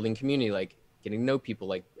 like building community, like getting to know people,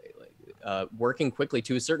 like working quickly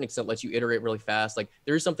to a certain extent lets you iterate really fast. Like,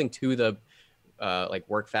 there is something to the like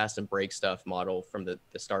work fast and break stuff model from the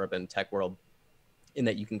startup and tech world, in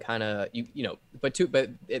that you can kind of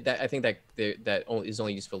I think that is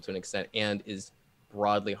only useful to an extent and is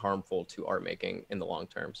broadly harmful to art making in the long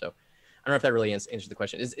term. So I don't know if that really answers the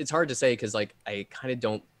question. It's hard to say, because like I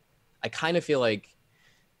kind of feel like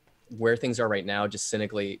where things are right now, just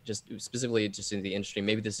cynically, just specifically just in the industry,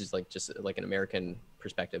 maybe this is like just like an American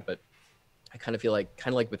perspective, but I kind of feel like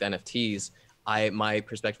with NFTs, my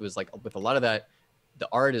perspective was like, with a lot of that, the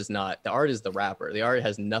art is the rapper. The art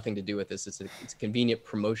has nothing to do with this. It's a convenient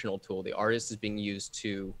promotional tool. The artist is being used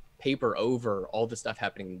to paper over all the stuff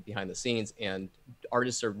happening behind the scenes, and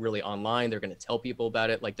artists are really online. They're going to tell people about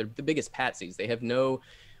it. Like, they're the biggest patsies. We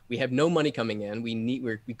have no money coming in.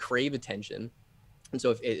 We crave attention. And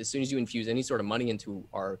so as soon as you infuse any sort of money into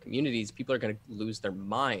our communities, people are going to lose their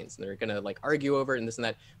minds, and they're going to like argue over it and this and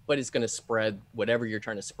that, but it's going to spread whatever you're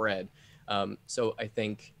trying to spread. So I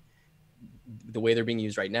think the way they're being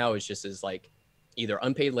used right now is just as like either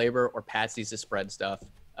unpaid labor or patsies to spread stuff.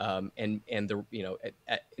 And the,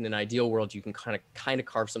 in an ideal world, you can kind of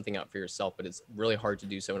carve something out for yourself, but it's really hard to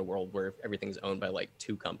do so in a world where everything's owned by like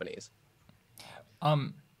two companies.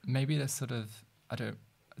 Maybe to sort of,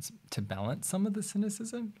 to balance some of the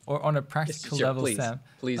cynicism, or on a practical level, please, Sam,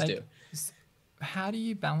 please like, do. How do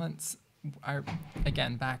you balance?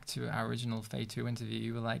 Again, back to our original Fay 2 interview,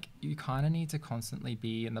 you were like, you kind of need to constantly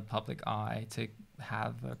be in the public eye to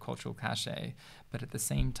have a cultural cachet, but at the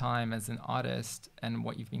same time, as an artist, and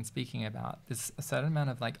what you've been speaking about, there's a certain amount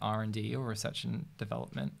of like R&D or research and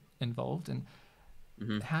development involved. And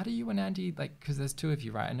how do you and Andy, like, because there's two of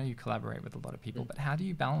you, right? I know you collaborate with a lot of people, but how do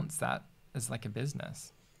you balance that as like a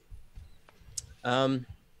business?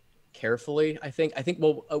 Carefully, I think,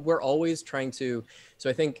 well, we're always trying to, so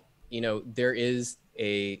I think, there is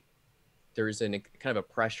a kind of a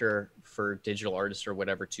pressure for digital artists or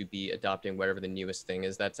whatever to be adopting whatever the newest thing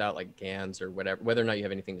is that's out, like GANs or whatever, whether or not you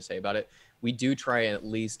have anything to say about it. We do try and at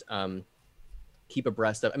least keep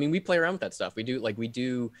abreast of, I mean, we play around with that stuff. We do, like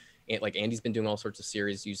Andy's been doing all sorts of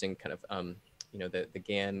series using kind of, the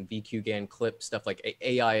GAN, VQ GAN clip stuff, like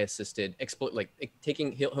AI assisted,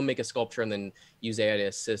 he'll make a sculpture and then use AI to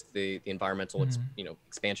assist the environmental,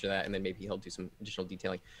 expansion of that. And then maybe he'll do some additional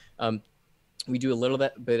detailing. We do a little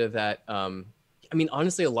bit of that. I mean,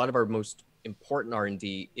 honestly, a lot of our most important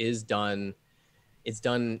R&D is done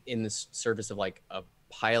in the service of like a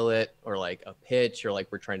pilot or like a pitch, or like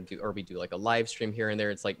we're trying to do, or we do like a live stream here and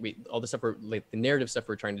there. It's like all the stuff the narrative stuff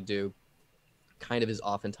we're trying to do kind of is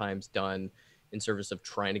oftentimes done in service of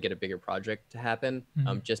trying to get a bigger project to happen.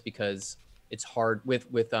 Just because it's hard with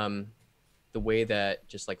the way that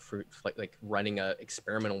just like running a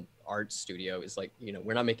experimental art studio is like,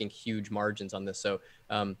 we're not making huge margins on this. So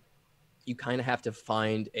you kind of have to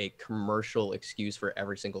find a commercial excuse for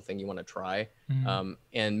every single thing you want to try.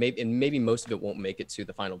 And maybe most of it won't make it to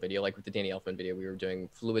the final video. Like with the Danny Elfman video, we were doing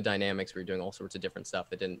fluid dynamics. We were doing all sorts of different stuff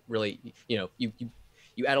that didn't really,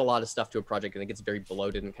 you add a lot of stuff to a project and it gets very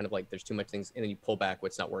bloated and kind of like there's too much things, and then you pull back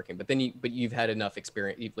what's not working. But then you've had enough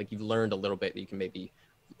experience, you've learned a little bit that you can maybe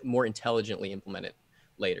more intelligently implement it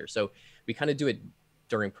later. So we kind of do it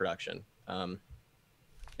during production, and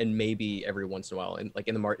maybe every once in a while, and like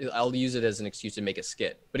in the market, I'll use it as an excuse to make a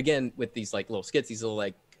skit. But again, with these like little skits, these little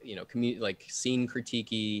like like scene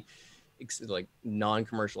critique-y, like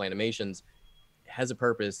non-commercial animations, has a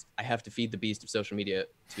purpose. I have to feed the beast of social media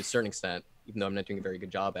to a certain extent, even though I'm not doing a very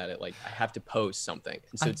good job at it. Like, I have to post something,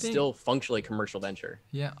 and so it's still functionally a commercial venture.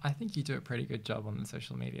 Yeah, I think you do a pretty good job on the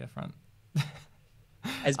social media front.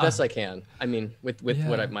 as best I can. I mean, with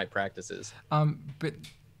Yeah. my practice is. But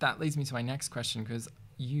that leads me to my next question, because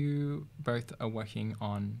you both are working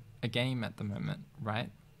on a game at the moment, right?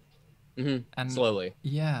 And Slowly,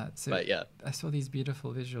 yeah, so but yeah. I saw these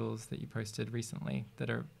beautiful visuals that you posted recently that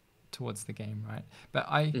are towards the game, right? But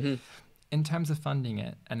I, hmm in terms of funding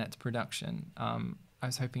it and its production, I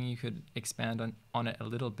was hoping you could expand on it a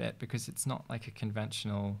little bit, because it's not like a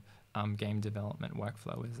conventional game development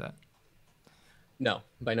workflow, is it? No,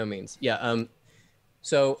 by no means. Yeah.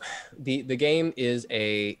 So the game is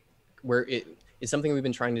where it is something we've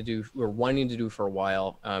been trying to do, we're wanting to do for a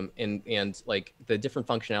while. And like the different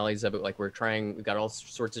functionalities of it, like we've got all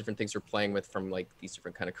sorts of different things we're playing with, from like these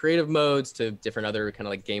different kind of creative modes to different other kind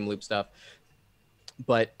of like game loop stuff.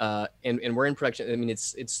 But and we're in production. I mean, I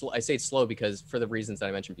say it's slow because for the reasons that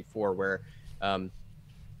I mentioned before, where um,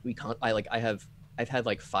 we can't. I've had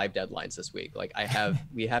like 5 deadlines this week. Like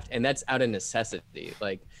we have, and that's out of necessity.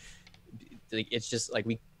 Like it's just like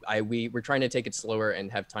we're trying to take it slower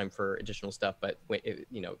and have time for additional stuff. But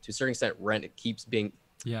to a certain extent,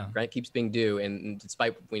 Yeah. rent keeps being due, and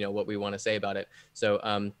despite what we want to say about it,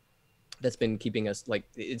 so that's been keeping us, like,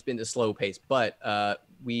 it's been a slow pace. But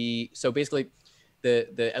so basically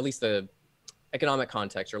the at least the economic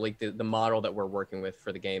context, or like the model that we're working with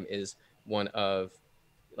for the game, is one of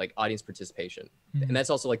like audience participation. And that's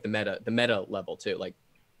also like the meta level too. Like,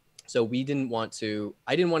 so I didn't want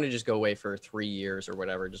to just go away for 3 years or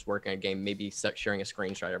whatever, just working on a game, maybe sharing a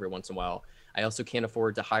screenshot every once in a while. I also can't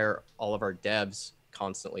afford to hire all of our devs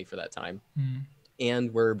constantly for that time.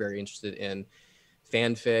 And we're very interested in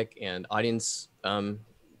fanfic and audience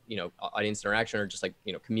audience interaction, or just like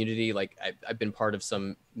community. Like I've been part of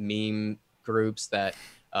some meme groups that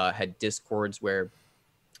had discords where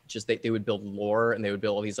just they would build lore, and they would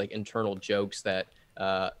build all these like internal jokes that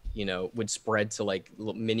would spread to like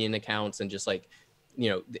minion accounts, and just like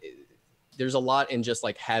there's a lot in just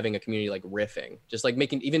like having a community, like riffing, just like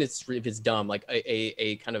making, even if it's dumb, like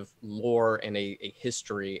a kind of lore and a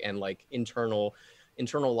history, and like internal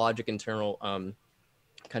logic, internal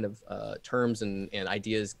kind of terms and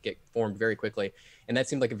ideas get formed very quickly. And that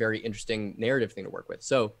seemed like a very interesting narrative thing to work with.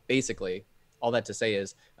 So basically, all that to say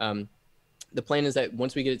is the plan is that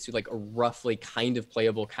once we get it to like a roughly kind of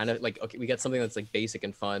playable, kind of like, okay, we got something that's like basic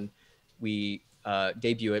and fun, we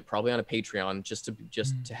debut it probably on a Patreon, just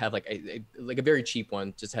to have like a very cheap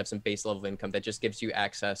one, just to have some base level income that just gives you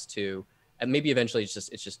access to, and maybe eventually it's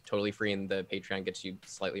just totally free, and the Patreon gets you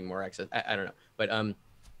slightly more access. I don't know,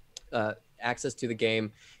 but access to the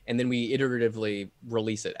game, and then we iteratively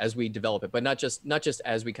release it as we develop it, but not just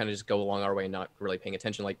as we kind of just go along our way and not really paying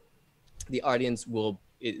attention. Like the audience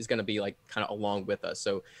is going to be like kind of along with us,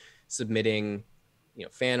 so submitting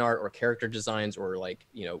fan art or character designs, or like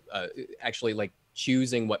actually like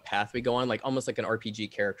choosing what path we go on, like almost like an RPG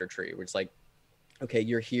character tree, where it's like, okay,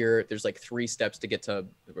 you're here, there's like 3 steps to get to,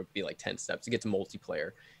 it would be like 10 steps to get to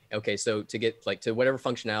multiplayer. Okay, so to get like to whatever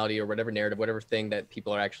functionality or whatever narrative, whatever thing that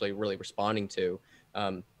people are actually really responding to,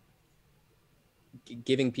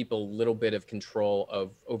 giving people a little bit of control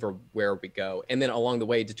over where we go. And then along the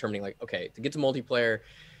way determining like, okay, to get to multiplayer,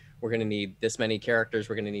 we're going to need this many characters,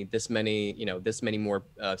 we're going to need this many more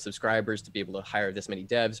subscribers to be able to hire this many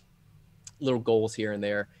devs, little goals here and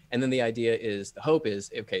there. And then the hope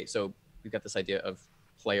is, okay, so we've got this idea of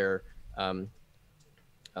player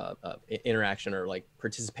interaction, or like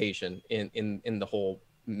participation in the whole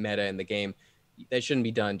meta in the game. That shouldn't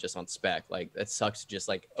be done just on spec. Like that sucks. Just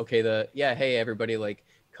like, okay, hey everybody, like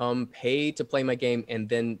come pay to play my game and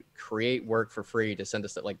then create work for free to send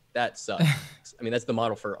us like that sucks. I mean, that's the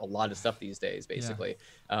model for a lot of stuff these days, basically.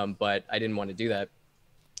 Yeah. But I didn't want to do that.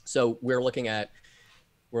 So we're looking at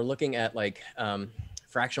like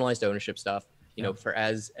fractionalized ownership stuff, for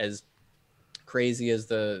as crazy as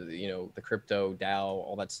the crypto DAO,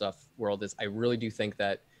 all that stuff world is. I really do think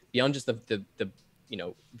that beyond just the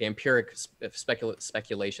vampiric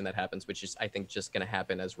speculation that happens, which is, I think, just going to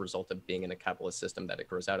happen as a result of being in a capitalist system that it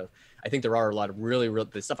grows out of. I think there are a lot of really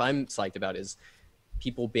the stuff I'm psyched about is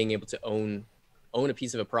people being able to own a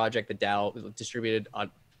piece of a project, the DAO, distributed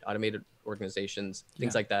automated organizations,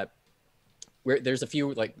 things like that. Where there's a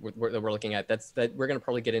few like that we're looking at, that we're going to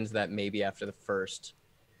probably get into that maybe after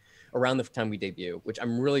around the time we debut, which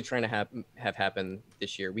I'm really trying to have happen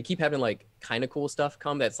this year. We keep having like kind of cool stuff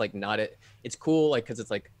come that's like not it. It's cool, like, because it's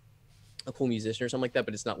like a cool musician or something like that,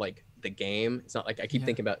 but it's not like the game. It's not like I keep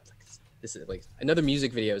thinking about like, this is like another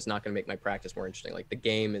music video is not going to make my practice more interesting. Like the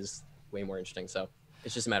game is way more interesting. So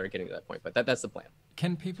it's just a matter of getting to that point, but that's the plan.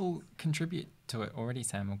 Can people contribute to it already,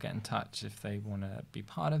 Sam, or get in touch if they want to be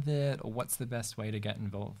part of it, or what's the best way to get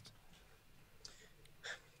involved?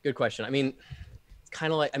 Good question. I mean,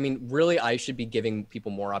 kind of like, I mean, really, I should be giving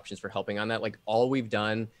people more options for helping on that. Like all we've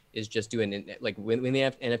done is just do like when the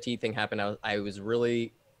NFT thing happened, I was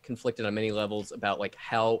really conflicted on many levels about like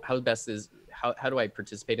how best is, how do I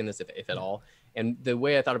participate in this if at all? And the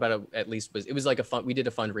way I thought about it at least was, it was like we did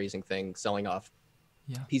a fundraising thing, selling off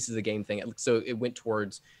pieces of the game thing. So it went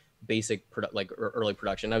towards basic early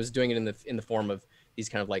production. I was doing it in the form of these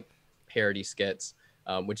kind of like parody skits,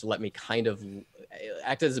 which let me kind of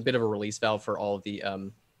act as a bit of a release valve for all of the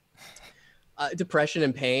depression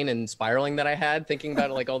and pain and spiraling that I had thinking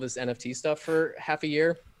about like all this NFT stuff for half a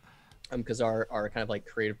year. Because our kind of like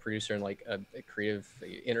creative producer and like a creative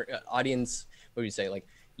audience, what would you say, like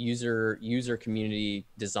user community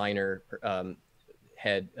designer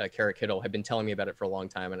head, Kara Kittle, had been telling me about it for a long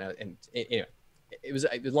time, and you know, it was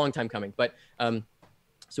a long time coming. But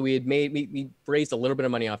so we raised a little bit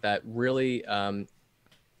of money off that. Really, I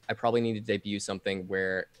probably need to debut something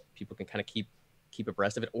where people can kind of keep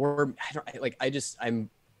abreast of it, or I'm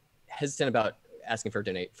hesitant about asking for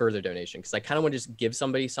further donation, because I kind of want to just give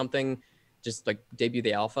somebody something, just like debut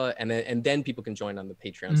the alpha, and then people can join on the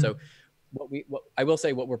Patreon. So what I will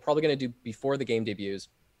say, what we're probably going to do before the game debuts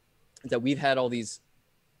is that we've had all these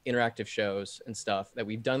interactive shows and stuff that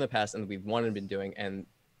we've done in the past and that we've wanted to been doing, and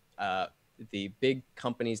the big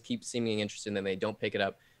companies keep seeming interested and then they don't pick it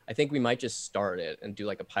up. I think we might just start it and do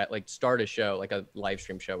like start a show, like a live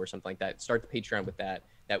stream show or something like that. Start the Patreon with that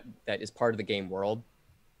is part of the game world.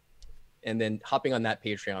 And then hopping on that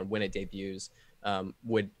Patreon when it debuts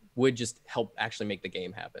would just help actually make the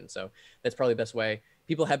game happen. So that's probably the best way.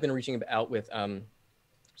 People have been reaching out with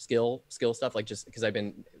skill stuff, like just because I've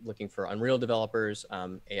been looking for Unreal developers,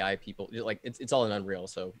 AI people, like it's all in Unreal.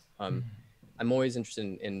 So I'm always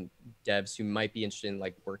interested in devs who might be interested in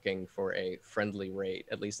like working for a friendly rate,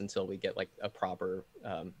 at least until we get like a proper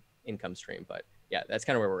income stream. But yeah, that's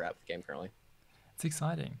kind of where we're at with the game currently. It's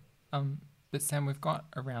exciting. But Sam, we've got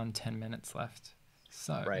around 10 minutes left.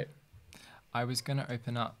 So right. I was going to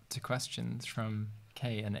open up to questions from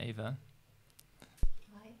Kay and Ava.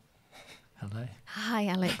 Hi. Hello. Hi,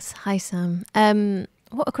 Alex. Hi, Sam.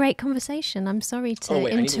 What a great conversation. I'm sorry to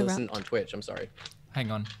interrupt. I need to listen on Twitch. I'm sorry.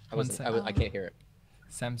 Hang on. I can't hear it.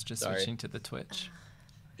 Sam's just switching to the Twitch.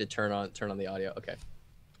 To turn on the audio. Okay.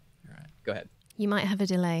 All right. Go ahead. You might have a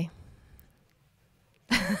delay.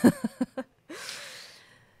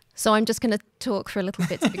 So I'm just going to talk for a little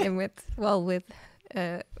bit to begin with while we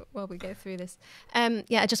go through this. I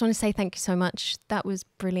just want to say thank you so much. That was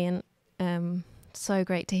brilliant. So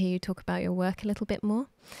great to hear you talk about your work a little bit more.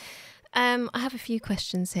 I have a few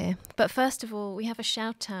questions here. But first of all, we have a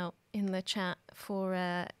shout out in the chat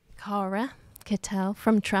for Cara Kittel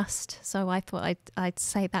from Trust. So I thought I'd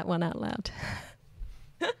say that one out loud.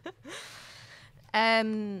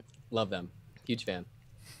 Love them. Huge fan.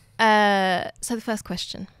 So the first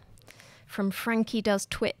question from Frankie Does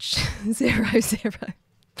Twitch 00.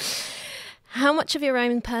 How much of your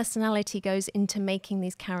own personality goes into making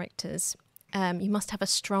these characters? You must have a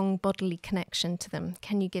strong bodily connection to them.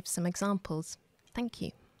 Can you give some examples? Thank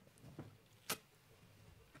you.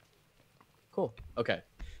 Cool. Okay.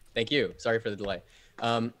 Thank you. Sorry for the delay.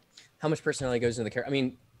 How much personality goes into the character? I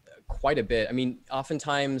mean, quite a bit. I mean,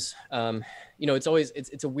 oftentimes,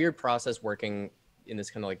 it's a weird process working in this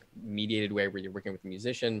kind of like mediated way where you're working with a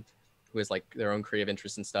musician who has like their own creative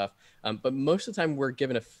interests and stuff. But most of the time we're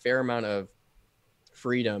given a fair amount of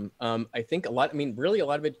freedom. I think really a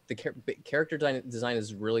lot of it, the character design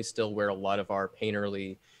is really still where a lot of our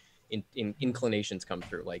painterly inclinations come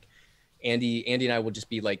through. Like Andy and I will just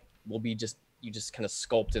be like, you just kind of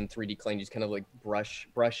sculpt in 3D clay, you just kind of like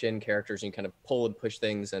brush in characters and you kind of pull and push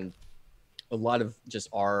things. And a lot of just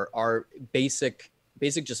our basic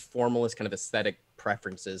just formalist kind of aesthetic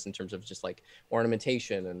preferences in terms of just like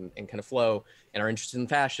ornamentation and kind of flow, and our interest in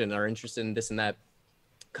fashion, our interest in this and that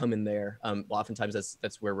come in there. Oftentimes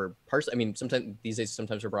that's where we're I mean, sometimes these days,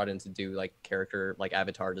 sometimes we're brought in to do like character, like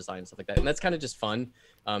avatar design and stuff like that. And that's kind of just fun.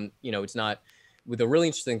 It's not, the really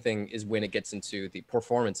interesting thing is when it gets into the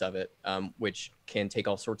performance of it, which can take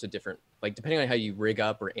all sorts of different, like depending on how you rig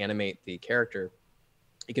up or animate the character,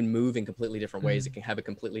 it can move in completely different ways. It can have a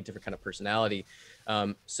completely different kind of personality.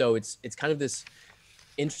 So it's kind of this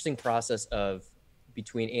interesting process of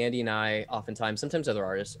between Andy and I, oftentimes, sometimes other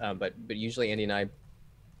artists, but usually Andy and I,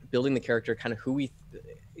 building the character kind of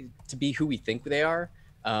to be who we think they are,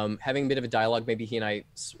 having a bit of a dialogue. Maybe he and I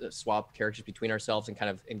swap characters between ourselves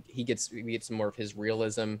and we get some more of his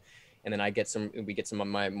realism, and then we get some of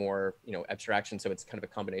my more, abstraction. So it's kind of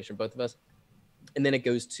a combination of both of us. And then it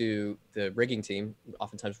goes to the rigging team,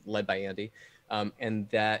 oftentimes led by Andy. And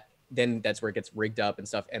that then that's where it gets rigged up and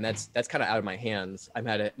stuff, and that's kind of out of my hands. I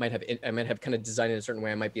might have kind of designed it in a certain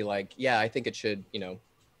way. I might be like, yeah, I think it should, you know,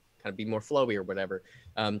 kind of be more flowy or whatever.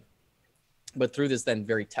 But through this then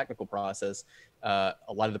very technical process, a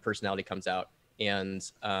lot of the personality comes out, and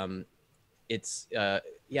it's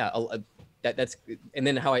that's and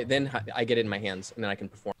then how I get it in my hands, and then I can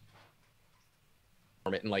perform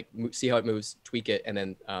it and like see how it moves, tweak it, and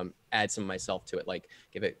then add some of myself to it, like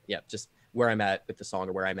give it just where I'm at with the song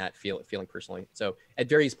or where I'm at feeling personally. So at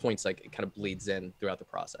various points, like it kind of bleeds in throughout the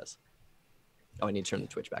process. Oh, I need to turn the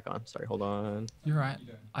Twitch back on. Sorry, hold on. You're right.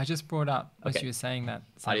 I just brought up, as Okay. you were saying that,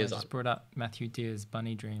 Sam, I Audio's just on. brought up Matthew Deer's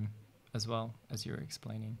Bunny Dream as well, as you were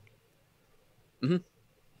explaining. Mm-hmm.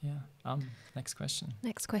 Yeah. Next question.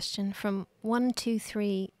 Next question from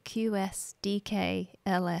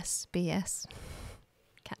 123QSDKLSBS.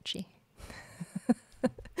 Catchy.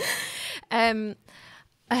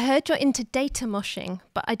 I heard you're into data moshing,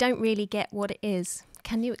 but I don't really get what it is.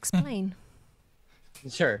 Can you explain?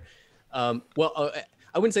 Sure. Well,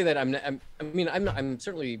 I wouldn't say that I'm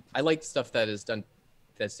certainly, I like stuff that is done,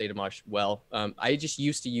 that's data mosh well. I just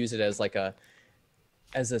used to use it as like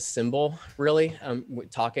as a symbol, really,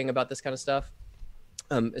 talking about this kind of stuff,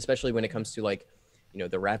 especially when it comes to like, you know,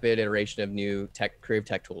 the rapid iteration of new creative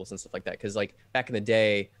tech tools and stuff like that. Cause like back in the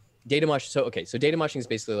day, data mosh. So data moshing is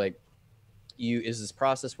basically like is this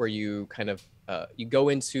process where you kind of, you go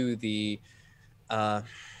into the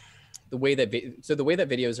way that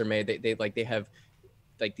videos are made, they have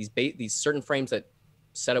like these certain frames that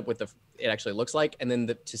set up what it actually looks like, and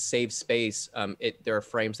then to save space, there are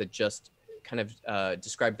frames that just kind of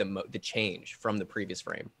describe the change from the previous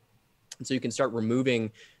frame, and so you can start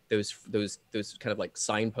removing those kind of like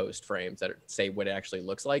signpost frames that say what it actually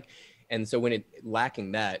looks like. And so when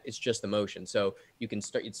lacking that, it's just the motion. So you can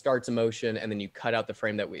it starts a motion, and then you cut out the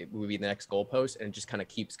frame that would be the next goalpost, and it just kind of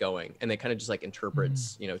keeps going. And it kind of just like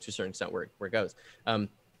interprets, you know, to a certain extent where it goes.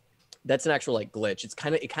 That's an actual like glitch.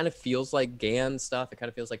 It kind of feels like GAN stuff. It kind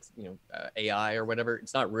of feels like, you know, AI or whatever.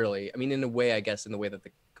 It's not really. I mean, in a way, I guess, in the way that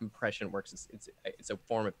the compression works, it's a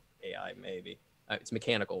form of AI maybe. It's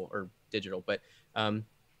mechanical or digital. But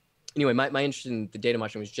anyway, my interest in the data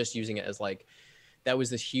moshing was just using it as like, that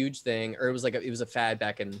was this huge thing, or it was a fad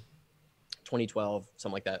back in 2012,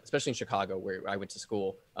 something like that, especially in Chicago where I went to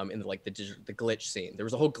school, in the glitch scene. There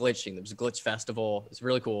was a whole glitch scene. There was a glitch festival. It's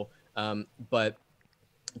really cool. But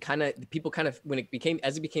people when it became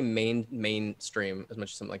mainstream, as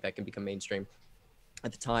much as something like that can become mainstream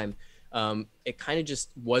at the time, it kind of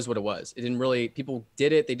just was what it was. It didn't really, people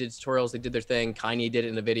did it. They did tutorials, they did their thing. Kanye did it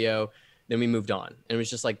in a video. Then we moved on, and it was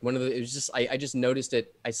just like I just noticed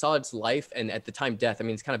it. I saw its life, and at the time, death. I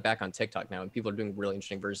mean, it's kind of back on TikTok now, and people are doing really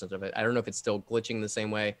interesting versions of it. I don't know if it's still glitching the same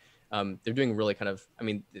way. They're doing really kind of, I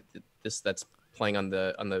mean, this that's playing on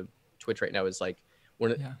the Twitch right now is like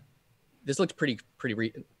this looks pretty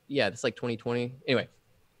it's like 2020. Anyway,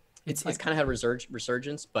 it's kind of had a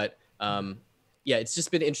resurgence, but it's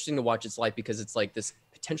just been interesting to watch its life, because it's like this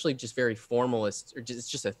potentially just very formalist, or it's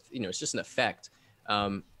just it's just an effect.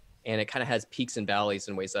 And it kind of has peaks and valleys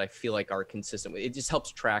in ways that I feel like are consistent. It just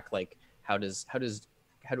helps track like how do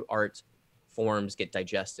art forms get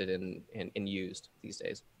digested and used these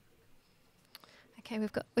days. Okay,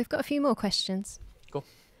 we've got a few more questions. Cool.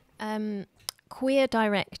 Queer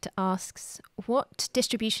Direct asks, what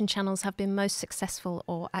distribution channels have been most successful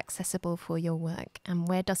or accessible for your work, and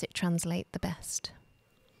where does it translate the best?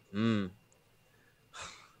 I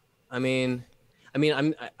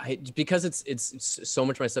because it's so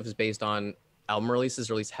much of my stuff is based on album releases,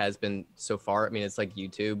 or at least has been so far. I mean, it's like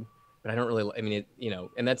YouTube, but I don't really, I mean, it, you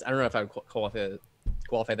know, and that's, I don't know if I would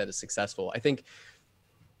qualify that as successful. I think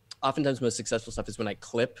oftentimes most successful stuff is when I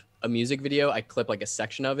clip a music video, I clip like a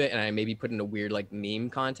section of it, and I maybe put in a weird like meme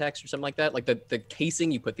context or something like that. Like the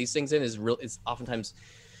casing you put these things in is oftentimes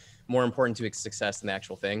more important to its success than the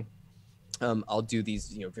actual thing. I'll do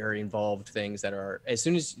these, you know, very involved things that are, as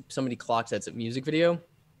soon as somebody clocks that's a music video,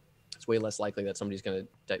 it's way less likely that somebody's going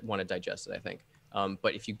to want to digest it, I think.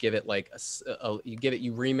 But if you give it like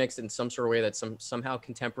you remix it in some sort of way that's somehow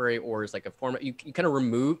contemporary, or is like a format, you kind of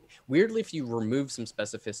remove, weirdly, if you remove some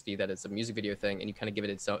specificity that it's a music video thing, and you kind of give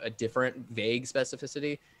it a different vague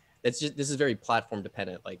specificity, this is very platform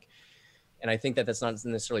dependent. Like, and I think that's not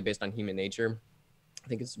necessarily based on human nature. I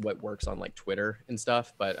think it's what works on like Twitter and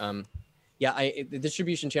stuff. But the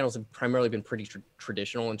distribution channels have primarily been pretty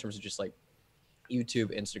traditional in terms of just like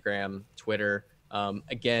YouTube, Instagram, Twitter.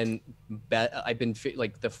 Again, I've been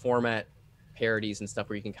like the format parodies and stuff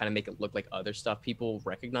where you can kind of make it look like other stuff people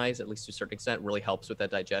recognize, at least to a certain extent, really helps with that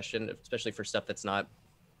digestion, especially for stuff that's not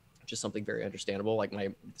just something very understandable, like my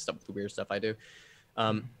stuff, the weird stuff I do.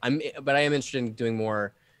 But I am interested in doing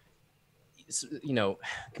more, you know,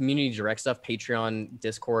 community direct stuff, Patreon,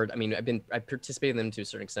 Discord. I mean, I participated in them to a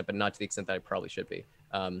certain extent, but not to the extent that I probably should be.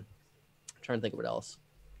 Trying to think of what else.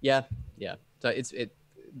 Yeah. So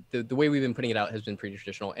the way we've been putting it out has been pretty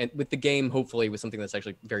traditional, and with the game, hopefully with something that's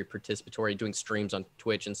actually very participatory, doing streams on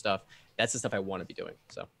Twitch and stuff. That's the stuff I want to be doing.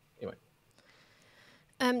 So anyway.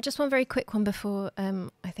 Just one very quick one before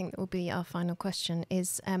I think that will be our final question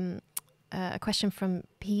is a question from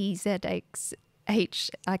PZXH.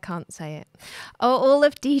 I can't say it. Are all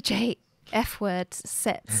of DJ F-word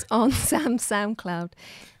sets on Sam's SoundCloud?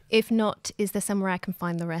 If not, is there somewhere I can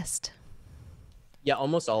find the rest? Yeah,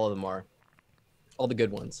 almost all of them are. All the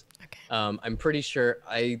good ones. Okay. I'm pretty sure.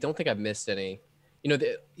 I don't think I've missed any. You know,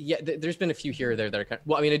 there's been a few here or there that are kind of,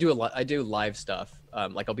 well, I mean, I do live stuff.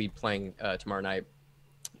 Like I'll be playing tomorrow night,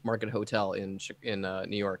 Market Hotel in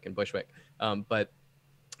New York in Bushwick. But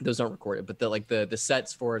those aren't recorded. But the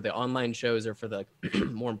sets for the online shows or for the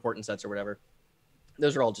more important sets or whatever,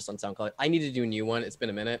 those are all just on SoundCloud. I need to do a new one. It's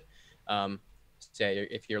been a minute. So yeah,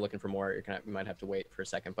 if you're looking for more, you might have to wait for a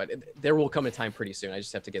second. But there will come a time pretty soon. I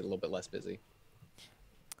just have to get a little bit less busy.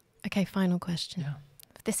 Okay, final question. Yeah.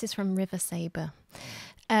 This is from River Saber.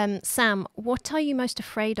 Sam, what are you most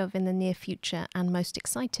afraid of in the near future and most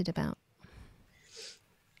excited about?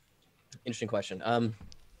 Interesting question. I'm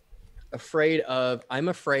afraid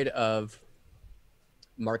of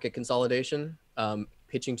market consolidation,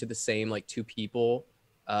 pitching to the same like two people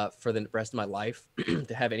for the rest of my life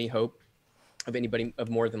to have any hope of anybody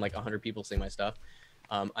of more than like 100 people seeing my stuff.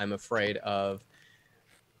 I'm afraid of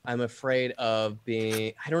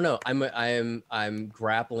being, I don't know. I'm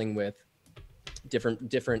grappling with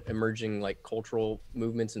different emerging like cultural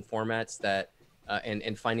movements and formats that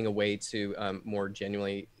and finding a way to more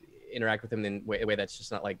genuinely interact with them in a way that's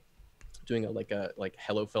just not like doing a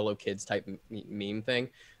hello fellow kids type meme thing.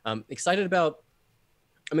 I'm excited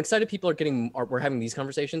people we're having these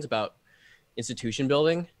conversations about institution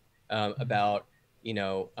building, about, you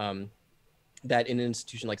know, that in an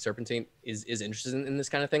institution like Serpentine is interested in this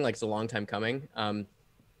kind of thing. Like it's a long time coming.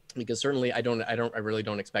 Because certainly I really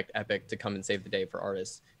don't expect Epic to come and save the day for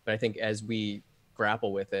artists. But I think as we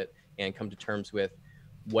grapple with it and come to terms with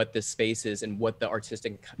what this space is and what the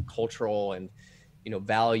artistic, cultural, and, you know,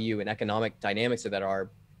 value and economic dynamics of that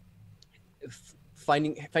are,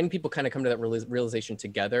 finding people kind of come to that realization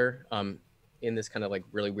together in this kind of like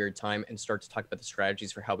really weird time and start to talk about the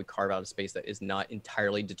strategies for how we carve out a space that is not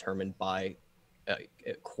entirely determined by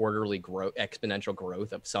quarterly growth, exponential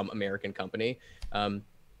growth of some American company.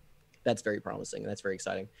 That's very promising. That's very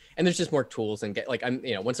exciting. And there's just more tools and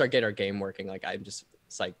once I get our game working, like I'm just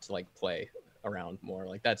psyched to like play around more.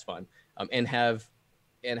 Like that's fun. And have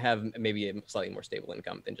maybe a slightly more stable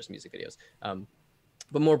income than just music videos.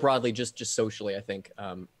 But more broadly, just socially, I think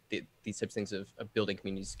these types of things of building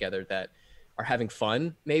communities together that are having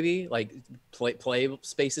fun, maybe like play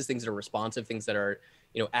spaces, things that are responsive, things that are,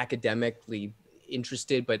 you know, academically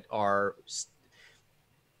interested, but are,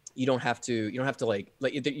 you don't have to like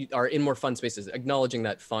you are in more fun spaces, acknowledging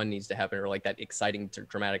that fun needs to happen, or like that exciting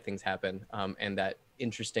dramatic things happen, and that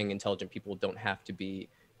interesting, intelligent people don't have to be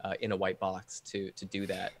in a white box to do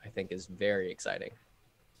that, I think is very exciting.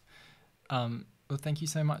 Well, thank you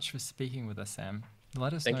so much for speaking with us, Sam.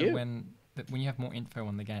 Let us know when you have more info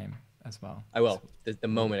on the game as well. I will, the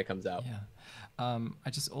moment it comes out. Yeah. I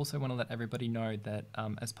just also want to let everybody know that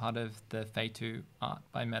as part of the Feitu Art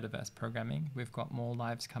by Metaverse programming, we've got more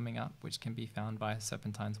lives coming up, which can be found by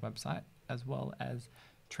Serpentine's website, as well as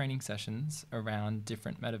training sessions around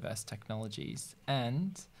different Metaverse technologies.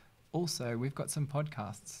 And also we've got some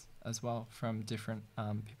podcasts as well from different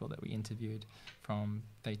people that we interviewed from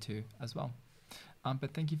Feitu as well.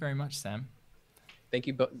 But thank you very much, Sam. Thank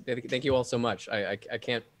you all so much. I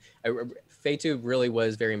can't. Feitu really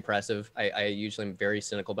was very impressive. I usually am very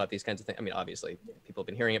cynical about these kinds of things. I mean, obviously, people have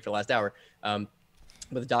been hearing it for the last hour,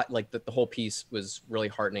 but the whole piece was really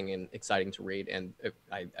heartening and exciting to read, and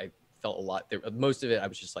I felt a lot there. Most of it, I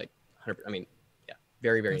was just like, 100%. I mean, yeah,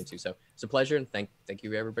 very into. So it's a pleasure, and thank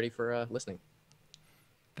you everybody for listening.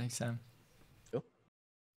 Thanks, Sam.